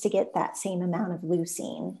proteins just to get that same amount of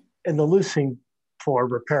leucine. And the leucine for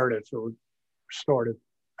reparative or restorative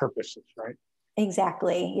purposes, right?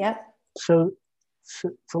 Exactly. Yep. So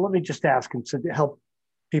let me just ask, and to help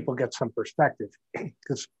people get some perspective,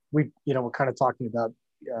 because we're kind of talking about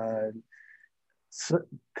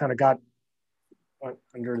kind of got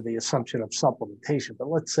under the assumption of supplementation. But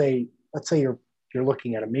let's say you're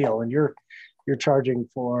looking at a meal and you're charging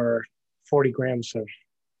for 40 grams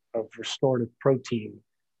of restorative protein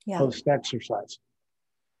post exercise,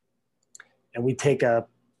 and we take a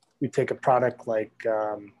product like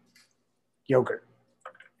yogurt,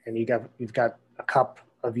 and you've got a cup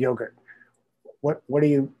of yogurt. What are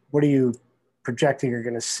you projecting you're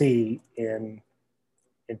going to see in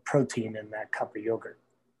protein in that cup of yogurt?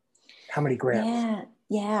 How many grams?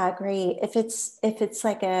 Yeah, great. If it's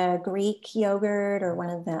like a Greek yogurt or one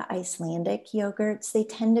of the Icelandic yogurts, they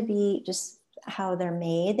tend to be, just how they're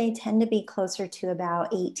made, they tend to be closer to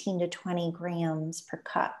about 18 to 20 grams per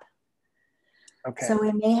cup. Okay. So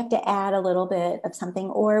we may have to add a little bit of something,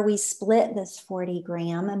 or we split this 40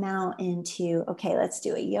 gram amount into, okay, let's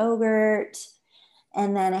do a yogurt,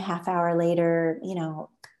 and then a half hour later,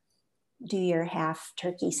 do your half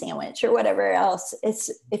turkey sandwich or whatever else.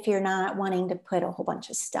 It's, if you're not wanting to put a whole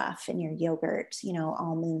bunch of stuff in your yogurt,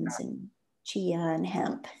 almonds and chia and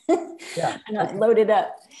hemp, and load it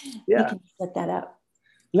up. You can split that up.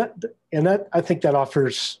 And that, I think that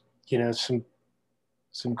offers,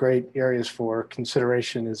 some great areas for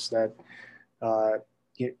consideration, is that,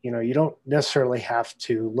 you don't necessarily have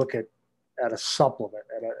to look at a supplement,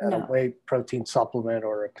 at a whey protein supplement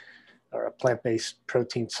or a plant-based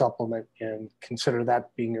protein supplement, and consider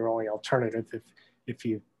that being your only alternative if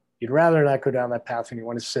you'd rather not go down that path and you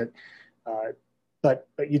want to sit. But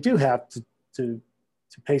you do have to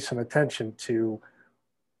pay some attention to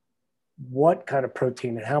what kind of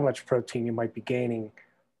protein and how much protein you might be gaining,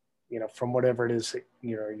 from whatever it is that,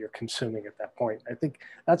 you're consuming at that point. I think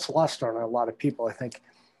that's lost on a lot of people. I think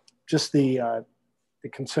just the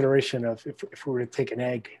consideration of if we were to take an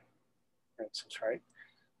egg for instance, right?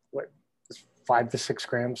 What, 5 to 6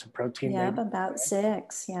 grams of protein? Yeah, maybe? about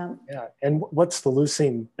 6. Yeah. Yeah. And what's the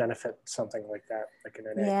leucine benefit, something like that, like in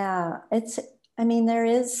an egg? Yeah, I mean, there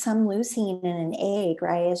is some leucine in an egg,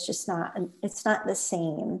 right? It's not the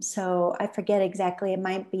same. So I forget exactly, it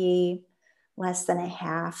might be less than a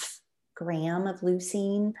half gram of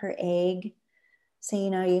leucine per egg. So,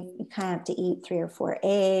 you kind of have to eat 3 or 4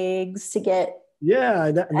 eggs to get Yeah,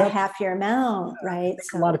 a half your amount, right? I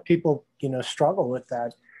think a lot So, of people, struggle with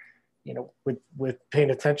that, with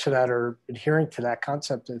paying attention to that or adhering to that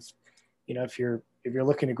concept is, if you're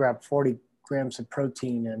looking to grab 40 grams of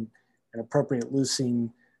protein and an appropriate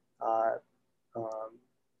leucine uh, um,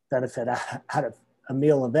 benefit out of a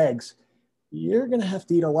meal of eggs, you're going to have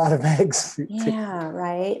to eat a lot of eggs. yeah,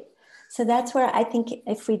 right. So that's where I think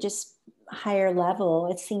if we just higher level,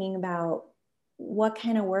 it's thinking about what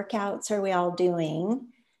kind of workouts are we all doing,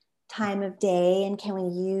 time of day, and can we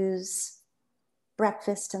use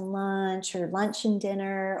breakfast and lunch and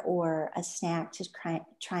dinner or a snack to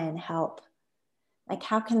try and help? Like,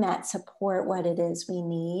 how can that support what it is we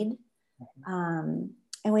need?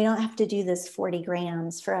 And we don't have to do this 40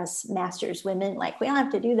 grams for us masters women. Like, we don't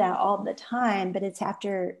have to do that all the time, but it's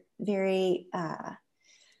after very,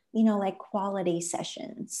 like quality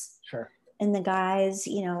sessions. Sure. And the guys,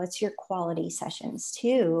 it's your quality sessions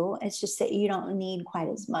too. It's just that you don't need quite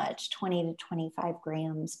as much, 20 to 25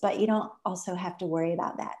 grams, but you don't also have to worry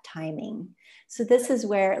about that timing. So this is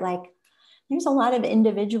where, like, there's a lot of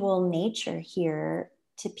individual nature here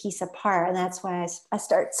to piece apart. And that's why I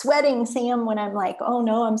start sweating, Sam, when I'm like, oh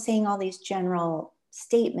no, I'm saying all these general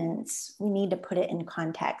statements. We need to put it in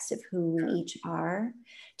context of who we each are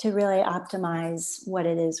to really optimize what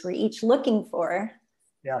it is we're each looking for.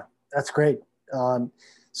 Yeah, that's great.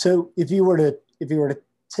 So if you were to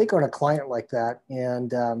take on a client like that,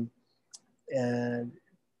 and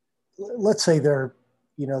let's say they're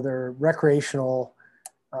recreational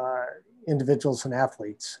individuals and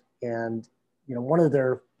athletes, and one of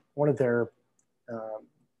their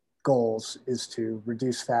goals is to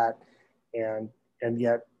reduce fat, and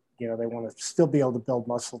yet they want to still be able to build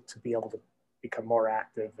muscle to be able to become more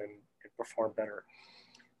active and perform better.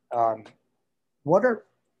 What are,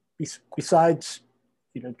 besides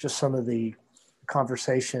just some of the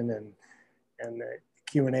conversation and the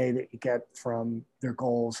Q&A that you get from their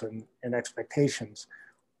goals and expectations,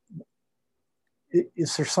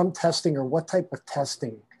 is there some testing, or what type of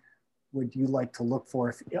testing would you like to look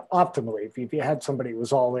for optimally? If you had somebody who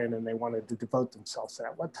was all in and they wanted to devote themselves to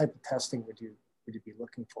that, what type of testing would you be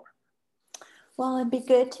looking for? Well, it'd be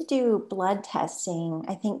good to do blood testing.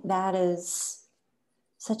 I think that is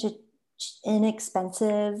such an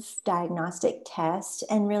inexpensive diagnostic test.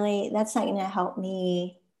 And really, that's not going to help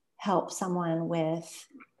me help someone with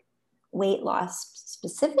weight loss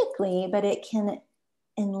specifically, but it can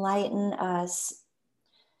enlighten us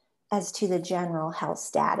as to the general health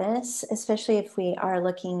status, especially if we are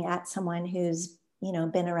looking at someone who's,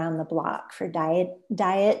 been around the block for diet,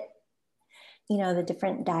 the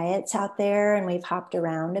different diets out there, and we've hopped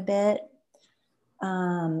around a bit.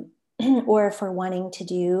 Or if we're wanting to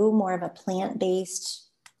do more of a plant-based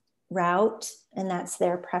route, and that's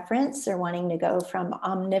their preference, they're wanting to go from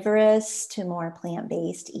omnivorous to more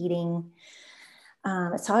plant-based eating.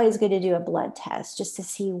 It's always good to do a blood test just to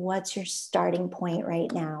see what's your starting point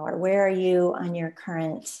right now, or where are you on your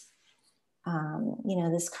current,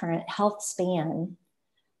 this current health span.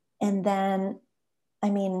 And then,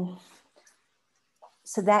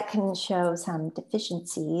 so that can show some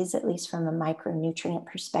deficiencies, at least from a micronutrient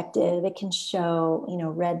perspective. It can show,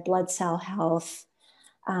 red blood cell health,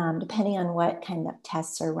 depending on what kind of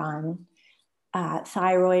tests are run.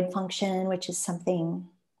 Thyroid function, which is something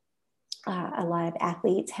a lot of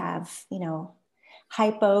athletes have,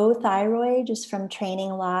 hypothyroid just from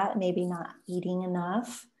training a lot, maybe not eating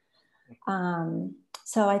enough.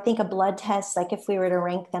 So I think a blood test, like if we were to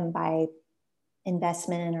rank them by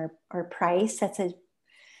investment or price,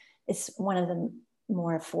 it's one of the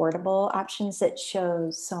more affordable options that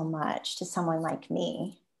shows so much to someone like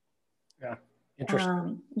me. Yeah,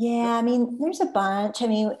 interesting. There's a bunch.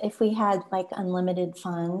 If we had like unlimited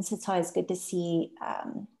funds, it's always good to see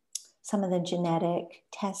some of the genetic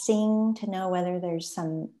testing to know whether there's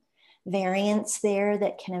some variance there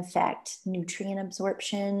that can affect nutrient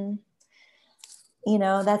absorption.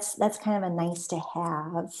 That's kind of a nice to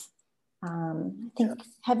have.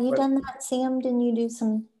 Have you done that, Sam? Didn't you do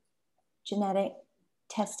some genetic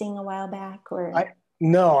testing a while back?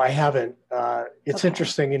 No, I haven't. It's okay.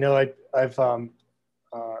 Interesting. I've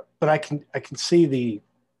but I can see the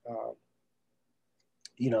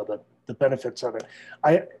benefits of it.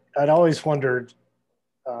 I'd always wondered,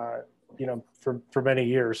 for many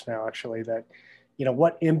years now, actually, that,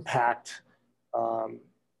 what impact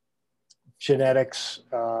genetics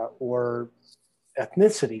or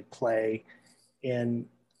ethnicity play in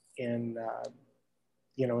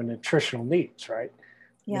nutritional needs, right?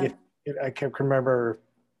 Yeah. I mean, I can remember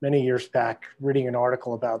many years back reading an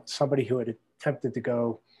article about somebody who had attempted to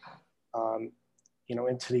go,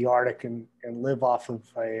 into the Arctic and live off of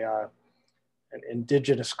an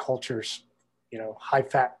indigenous culture's,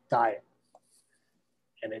 high-fat diet,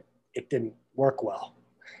 and it didn't work well.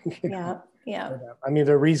 Yeah. Yeah. I mean,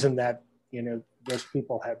 the reason that those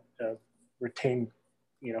people have retained,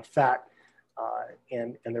 fat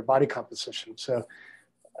in their body composition. So,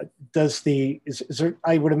 is there?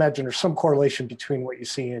 I would imagine there's some correlation between what you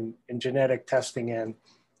see in genetic testing and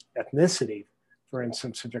ethnicity, for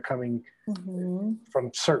instance, if they're coming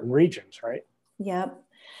from certain regions, right? Yep.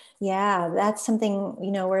 Yeah, that's something,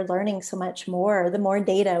 we're learning so much more. The more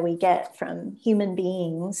data we get from human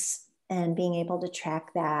beings and being able to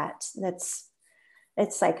track that,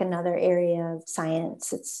 it's like another area of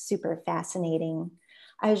science. It's super fascinating.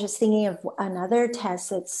 I was just thinking of another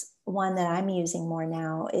test that's one that I'm using more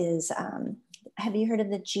now is, have you heard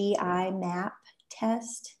of the GI map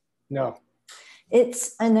test? No.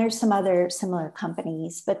 And there's some other similar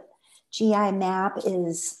companies, but GI map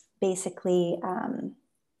is basically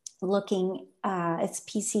looking, it's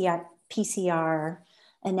PCR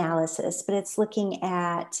analysis, but it's looking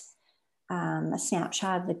at a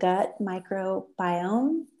snapshot of the gut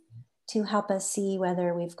microbiome to help us see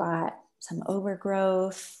whether we've got some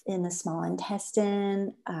overgrowth in the small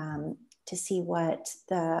intestine, to see what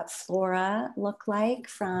the flora look like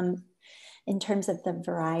in terms of the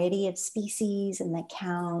variety of species and the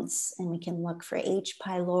counts, and we can look for H.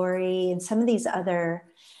 pylori and some of these other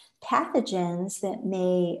pathogens that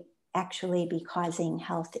may actually be causing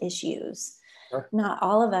health issues. Sure. Not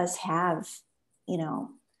all of us have,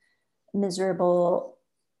 miserable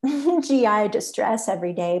GI distress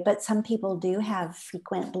every day, but some people do have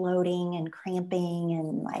frequent bloating and cramping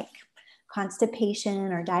and like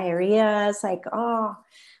constipation or diarrhea. It's like,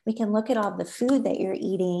 we can look at all the food that you're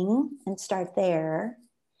eating and start there.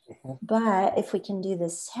 Mm-hmm. But if we can do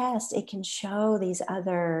this test, it can show these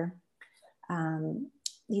other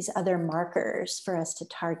markers for us to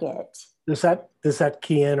target. Does that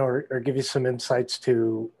key in or give you some insights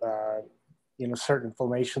to certain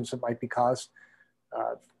inflammations that might be caused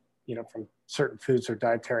from certain foods or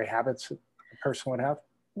dietary habits that a person would have?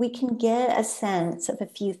 We can get a sense of a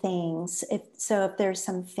few things. If there's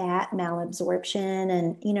some fat malabsorption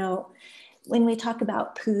and, when we talk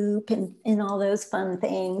about poop and all those fun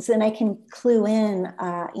things, then I can clue in,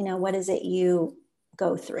 what is it you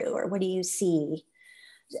go through or what do you see,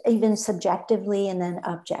 even subjectively and then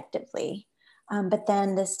objectively. But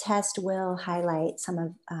then this test will highlight some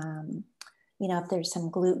of, if there's some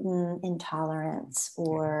gluten intolerance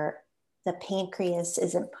or the pancreas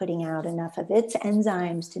isn't putting out enough of its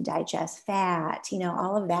enzymes to digest fat,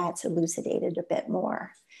 all of that's elucidated a bit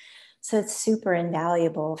more. So it's super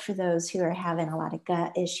invaluable for those who are having a lot of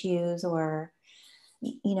gut issues or,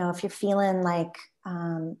 if you're feeling like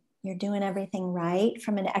you're doing everything right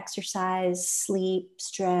from an exercise, sleep,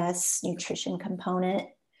 stress, nutrition component,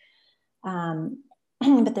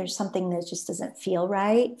 but there's something that just doesn't feel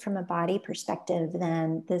right from a body perspective,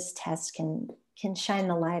 then this test can shine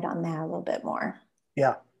the light on that a little bit more.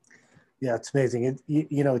 Yeah, it's amazing.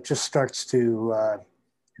 It just starts to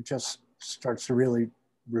really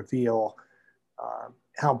reveal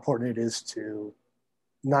how important it is to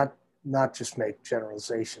not just make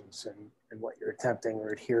generalizations in what you're attempting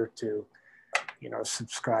or adhere to, a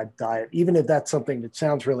subscribed diet, even if that's something that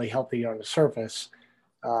sounds really healthy on the surface.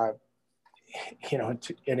 And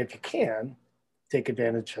if you can take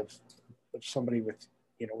advantage of somebody with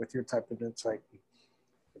your type of insight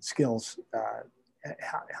and skills,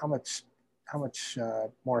 how much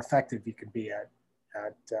more effective you can be at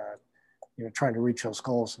trying to reach those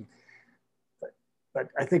goals. But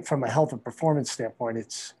I think from a health and performance standpoint,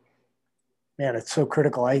 it's so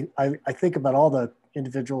critical. I think about all the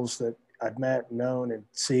individuals that I've met, known, and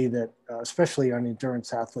see that, especially on the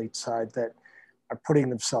endurance athlete side, that are putting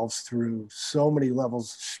themselves through so many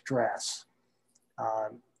levels of stress,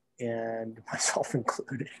 and myself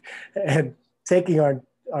included, and taking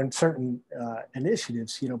on certain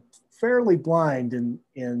initiatives, fairly blind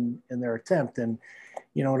in their attempt, and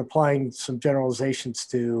and applying some generalizations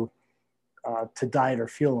to diet or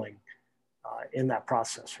fueling in that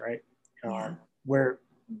process, right? Where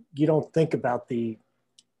you don't think about the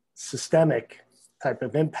systemic type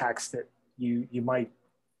of impacts that you might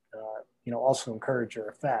also encourage or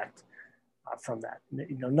affect from that.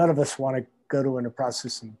 None of us want to go to in a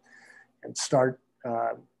process and and start,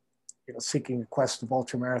 seeking a quest of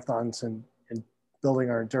ultra marathons and building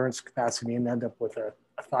our endurance capacity and end up with a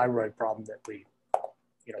thyroid problem that we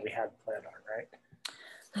hadn't planned on, right?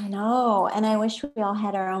 I know. And I wish we all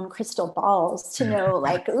had our own crystal balls to know,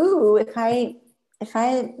 like, ooh, if I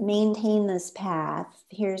maintain this path,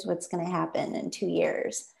 here's what's going to happen in 2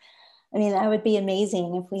 years. I mean, that would be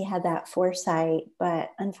amazing if we had that foresight.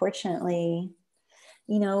 But unfortunately,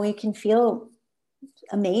 we can feel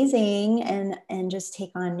amazing and just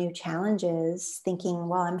take on new challenges thinking,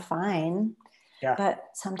 well, I'm fine. Yeah. But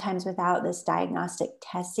sometimes without this diagnostic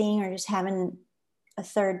testing or just having a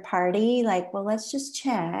third party, like, well, let's just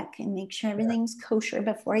check and make sure everything's kosher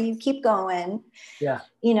before you keep going. Yeah.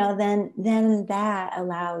 Then that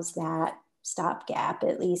allows that stopgap,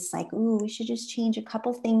 at least, like, ooh, we should just change a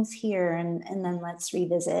couple things here and then let's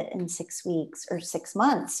revisit in 6 weeks or 6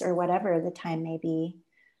 months or whatever the time may be,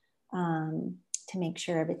 to make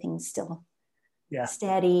sure everything's still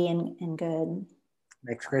steady and good.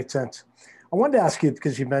 Makes great sense. I wanted to ask you,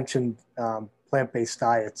 because you mentioned plant-based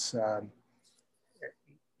diets,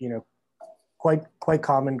 quite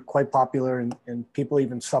common, quite popular, and people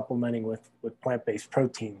even supplementing with plant-based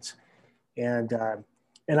proteins. And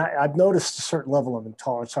I've noticed a certain level of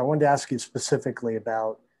intolerance. So I wanted to ask you specifically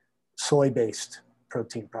about soy-based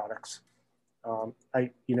protein products. I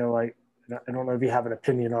don't know if you have an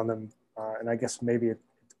opinion on them, and I guess maybe it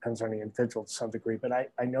depends on the individual to some degree, but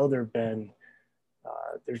I know there's been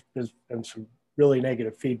some really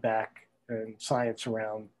negative feedback and science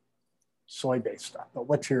around soy-based stuff. But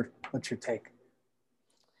what's your take?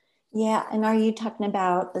 Yeah, and are you talking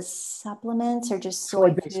about the supplements or just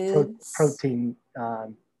soy-based protein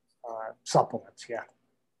supplements? Yeah.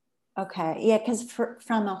 Okay. Yeah, because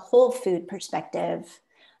from a whole food perspective,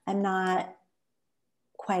 I'm not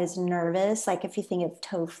quite as nervous. Like if you think of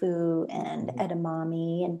tofu and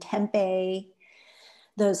edamame and tempeh,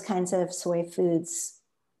 those kinds of soy foods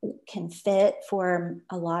can fit for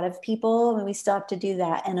a lot of people. And we still have to do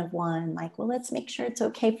that N of one, like, well, let's make sure it's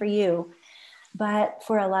okay for you. But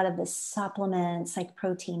for a lot of the supplements like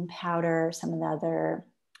protein powder, some of the other,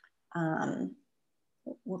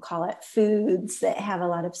 we'll call it foods that have a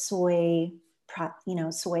lot of soy,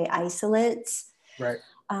 soy isolates. Right.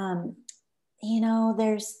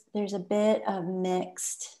 There's a bit of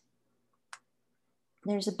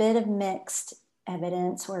mixed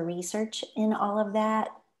evidence or research in all of that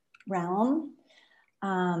realm.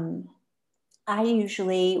 I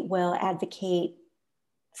usually will advocate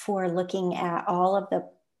for looking at all of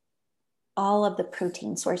the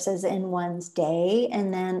protein sources in one's day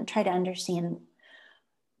and then try to understand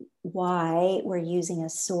why we're using a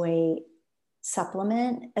soy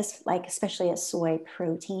supplement, especially a soy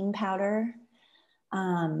protein powder.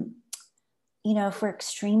 If we're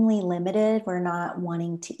extremely limited, we're not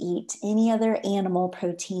wanting to eat any other animal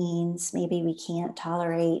proteins. Maybe we can't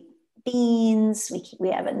tolerate beans, we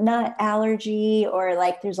have a nut allergy, or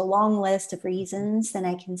like there's a long list of reasons, then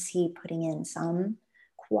I can see putting in some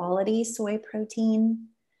quality soy protein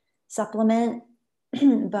supplement.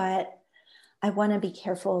 But I want to be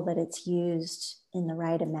careful that it's used in the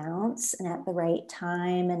right amounts and at the right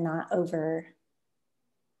time and not over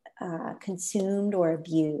consumed or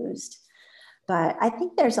abused. But I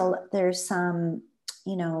think there's some,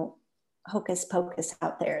 hocus pocus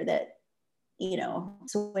out there that,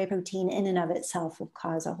 soy protein in and of itself will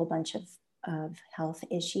cause a whole bunch of health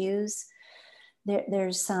issues.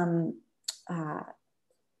 There's some,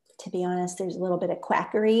 to be honest, there's a little bit of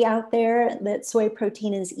quackery out there that soy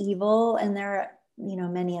protein is evil. And there are,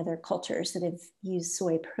 many other cultures that have used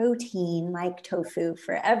soy protein like tofu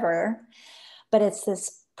forever. But it's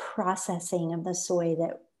this processing of the soy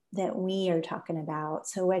that we are talking about.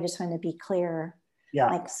 So I just want to be clear.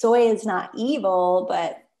 Yeah. Like soy is not evil,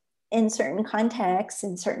 but in certain contexts,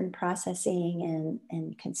 in certain processing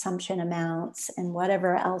and consumption amounts and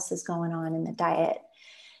whatever else is going on in the diet,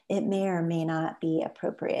 it may or may not be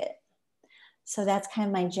appropriate. So that's kind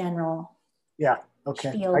of my general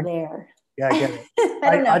feel there. Yeah, I get it.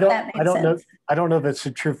 I don't know if it's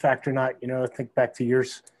a true fact or not. I think back to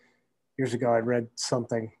years ago, I read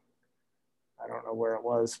something, I don't know where it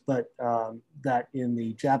was, but that in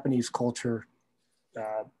the Japanese culture,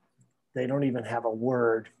 they don't even have a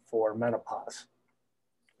word for menopause.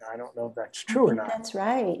 I don't know if that's true or not. That's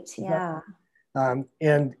right. Yeah. And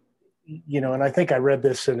I think I read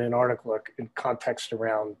this in an article in context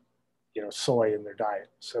around, soy in their diet.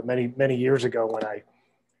 So many years ago when I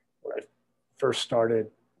first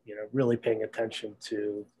started, really paying attention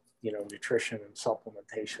to, nutrition and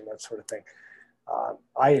supplementation, that sort of thing.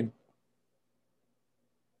 I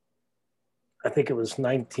think it was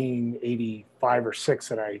 1985 or 6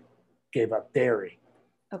 that I gave up dairy.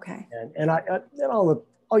 Okay. And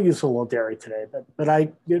I'll use a little dairy today, but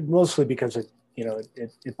mostly because it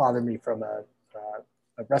bothered me from a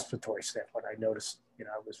respiratory standpoint. I noticed,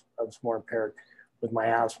 I was more impaired with my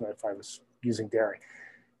asthma if I was using dairy.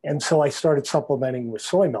 And so I started supplementing with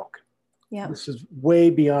soy milk. Yeah. This is way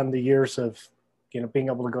beyond the years of, being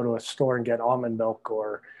able to go to a store and get almond milk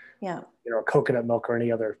or, coconut milk or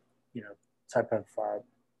any other, type of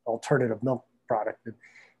alternative milk product.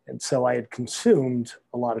 And so I had consumed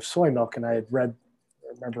a lot of soy milk, and I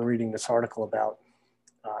remember reading this article about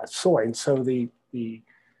soy. And so the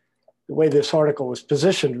way this article was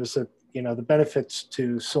positioned was that, the benefits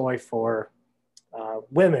to soy for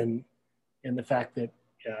women, and the fact that,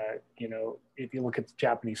 if you look at the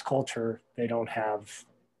Japanese culture, they don't have,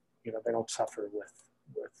 they don't suffer with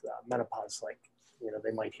menopause like,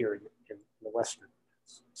 they might hear in the Western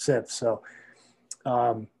civ. So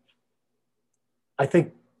I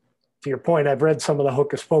think, to your point, I've read some of the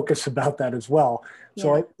hocus pocus about that as well.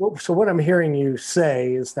 So so what I'm hearing you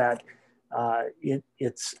say is that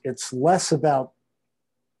it's less about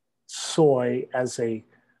soy as a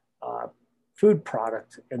food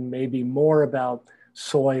product and maybe more about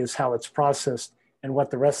soy as how it's processed and what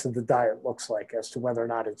the rest of the diet looks like as to whether or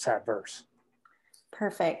not it's adverse.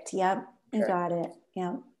 Perfect. Yep. Okay. You got it.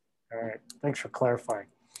 Yeah. All right. Thanks for clarifying.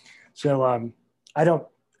 So I don't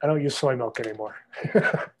use soy milk anymore.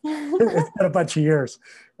 It's been a bunch of years.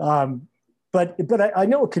 But I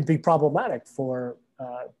know it could be problematic for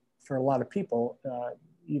a lot of people,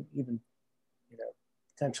 even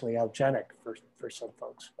potentially allergenic for some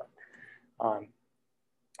folks. But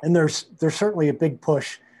and there's certainly a big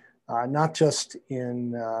push, not just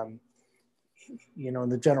in in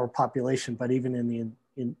the general population, but even in the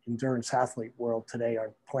endurance athlete world today,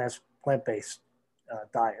 are plant-based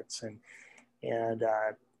diets, and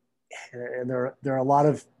there are a lot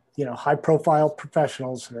of high-profile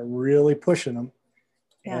professionals that are really pushing them,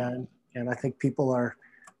 and I think people are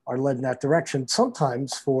led in that direction.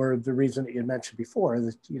 Sometimes for the reason that you mentioned before,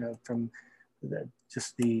 that from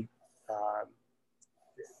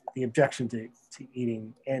the objection to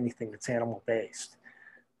eating anything that's animal-based.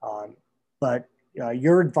 But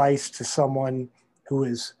your advice to someone who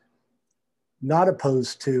is not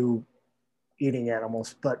opposed to eating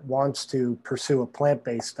animals, but wants to pursue a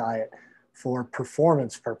plant-based diet for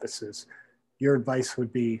performance purposes, your advice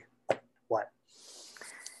would be what?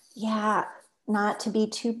 Yeah, not to be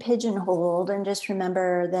too pigeonholed, and just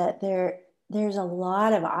remember that there's a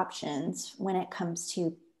lot of options when it comes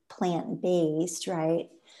to plant-based, right?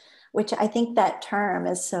 Which I think that term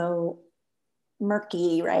is so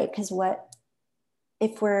murky, right? Because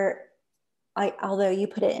although you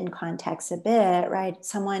put it in context a bit, right?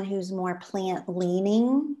 Someone who's more plant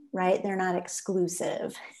leaning, right? They're not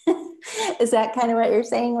exclusive. Is that kind of what you're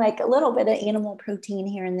saying? Like a little bit of animal protein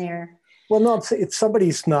here and there. Well, no, it's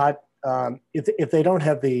somebody's not, if they don't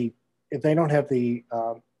have the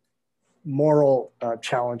moral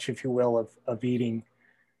challenge, if you will, of eating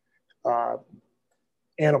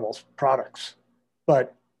animals products,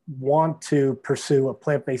 but want to pursue a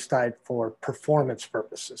plant-based diet for performance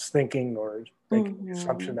purposes, thinking or making the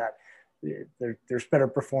assumption that there's better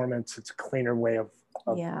performance, it's a cleaner way of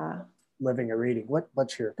living or eating.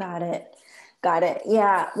 What's your... Got it.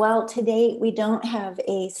 Yeah. Well, to date, we don't have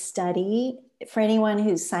a study for anyone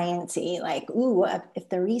who's sciencey, like, ooh, if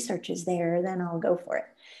the research is there, then I'll go for it.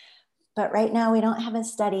 But right now we don't have a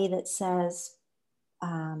study that says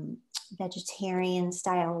vegetarian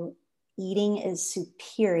style eating is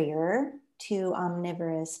superior to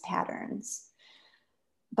omnivorous patterns.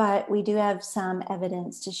 But we do have some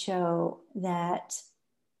evidence to show that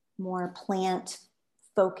more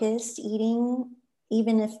plant-focused eating,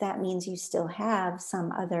 even if that means you still have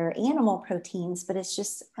some other animal proteins, but it's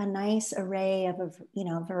just a nice array of a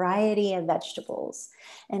variety of vegetables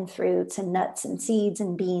and fruits and nuts and seeds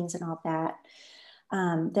and beans and all that.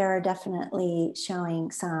 There are definitely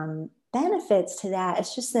showing some benefits to that.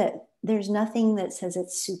 It's just that there's nothing that says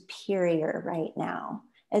it's superior right now,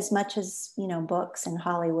 as much as books and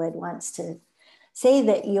Hollywood wants to say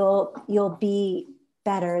that you'll be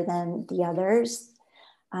better than the others.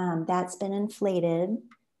 That's been inflated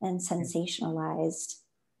and sensationalized,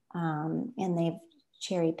 and they've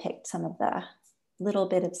cherry picked some of the little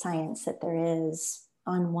bit of science that there is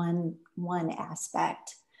on one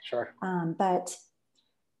aspect. Sure. But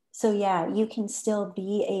so yeah, you can still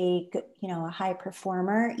be a high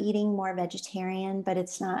performer eating more vegetarian, but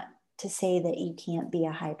it's not to say that you can't be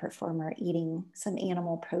a high performer eating some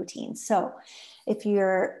animal protein. So if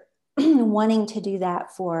you're wanting to do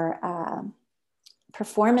that for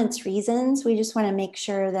performance reasons. We just want to make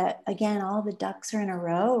sure that, again, all the ducks are in a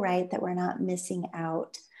row, right? That we're not missing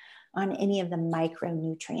out on any of the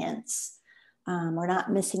micronutrients. We're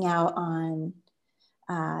not missing out on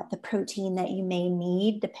the protein that you may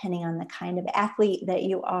need, depending on the kind of athlete that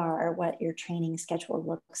you are, what your training schedule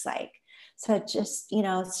looks like. So it just,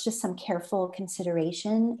 it's just some careful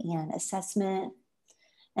consideration and assessment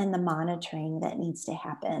and the monitoring that needs to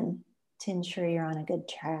happen to ensure you're on a good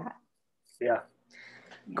track. Yeah.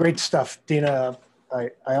 Great stuff, Dina. I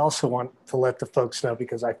also want to let the folks know,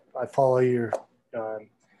 because I follow your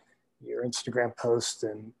Instagram posts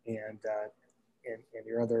and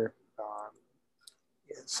your other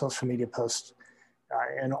social media posts,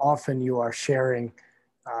 and often you are sharing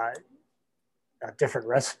different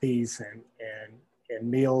recipes and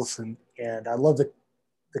meals, and I love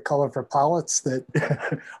the colorful palettes that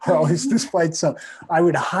are always displayed. So I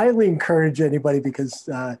would highly encourage anybody, because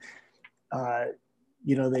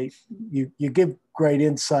you give great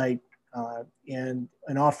insight and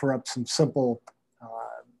offer up some simple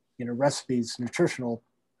recipes, nutritional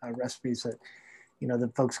recipes that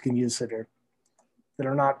that folks can use that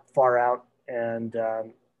are not far out and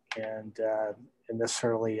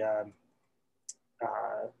necessarily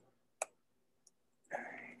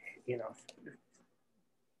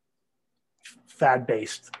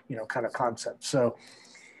fad-based kind of concept. So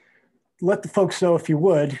let the folks know, if you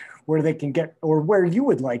would, where they can get, or where you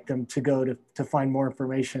would like them to go to find more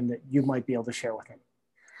information that you might be able to share with them.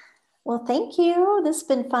 Well, thank you. This has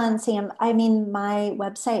been fun, Sam. I mean, my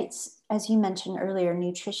websites, as you mentioned earlier,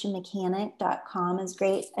 nutritionmechanic.com is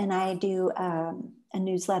great. And I do a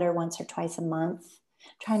newsletter once or twice a month,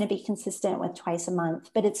 trying to be consistent with twice a month,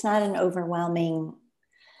 but it's not an overwhelming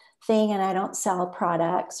thing. And I don't sell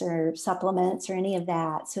products or supplements or any of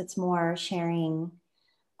that. So it's more sharing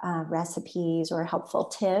recipes or helpful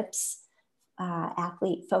tips,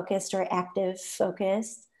 athlete focused or active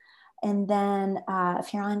focused. And then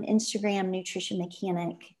if you're on Instagram, Nutrition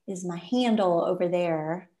Mechanic is my handle over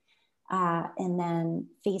there. And then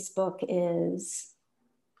Facebook is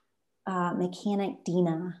Mechanic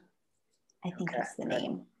Dina, I think is the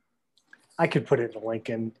name. I could put it in a link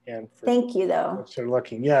and thank you though. Folks are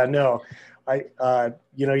looking. Yeah, no,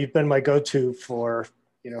 you've been my go-to for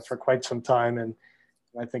quite some time. And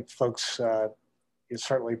I think folks, you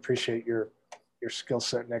certainly appreciate your skill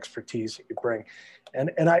set and expertise that you bring. And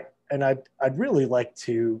I'd really like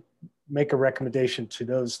to make a recommendation to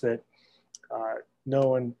those that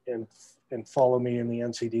know and follow me in the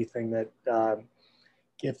NCD thing, that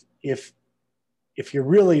if you're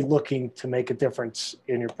really looking to make a difference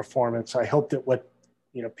in your performance, I hope that what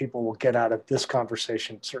people will get out of this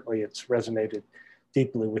conversation, certainly it's resonated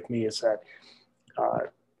deeply with me, is that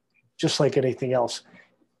just like anything else,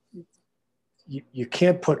 you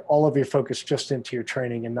can't put all of your focus just into your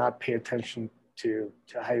training and not pay attention to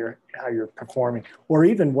how you're performing, or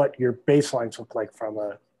even what your baselines look like from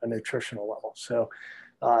a nutritional level. So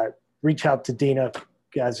reach out to Dina,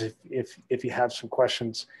 guys, if you have some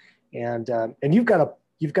questions, and you've got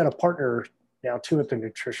a partner now too at the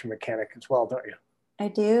Nutrition Mechanic as well, don't you? I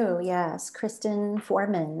do, yes. Kristen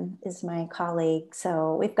Foreman is my colleague,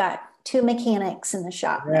 so we've got two mechanics in the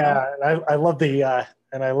shop. Yeah,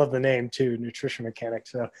 and I love the name too, Nutrition Mechanic.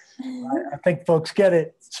 So I think folks get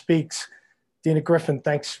it. Speaks. Dina Griffin,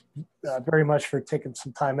 thanks very much for taking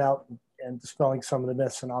some time out and dispelling some of the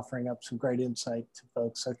myths and offering up some great insight to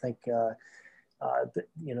folks. I think, they'll,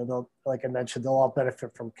 like I mentioned, they'll all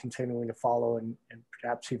benefit from continuing to follow and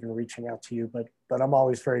perhaps even reaching out to you. But I'm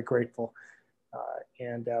always very grateful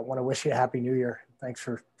and want to wish you a Happy New Year. Thanks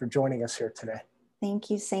for joining us here today.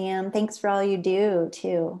 Thank you, Sam. Thanks for all you do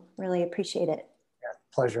too. Really appreciate it. Yeah,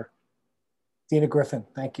 pleasure. Dina Griffin,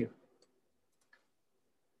 thank you.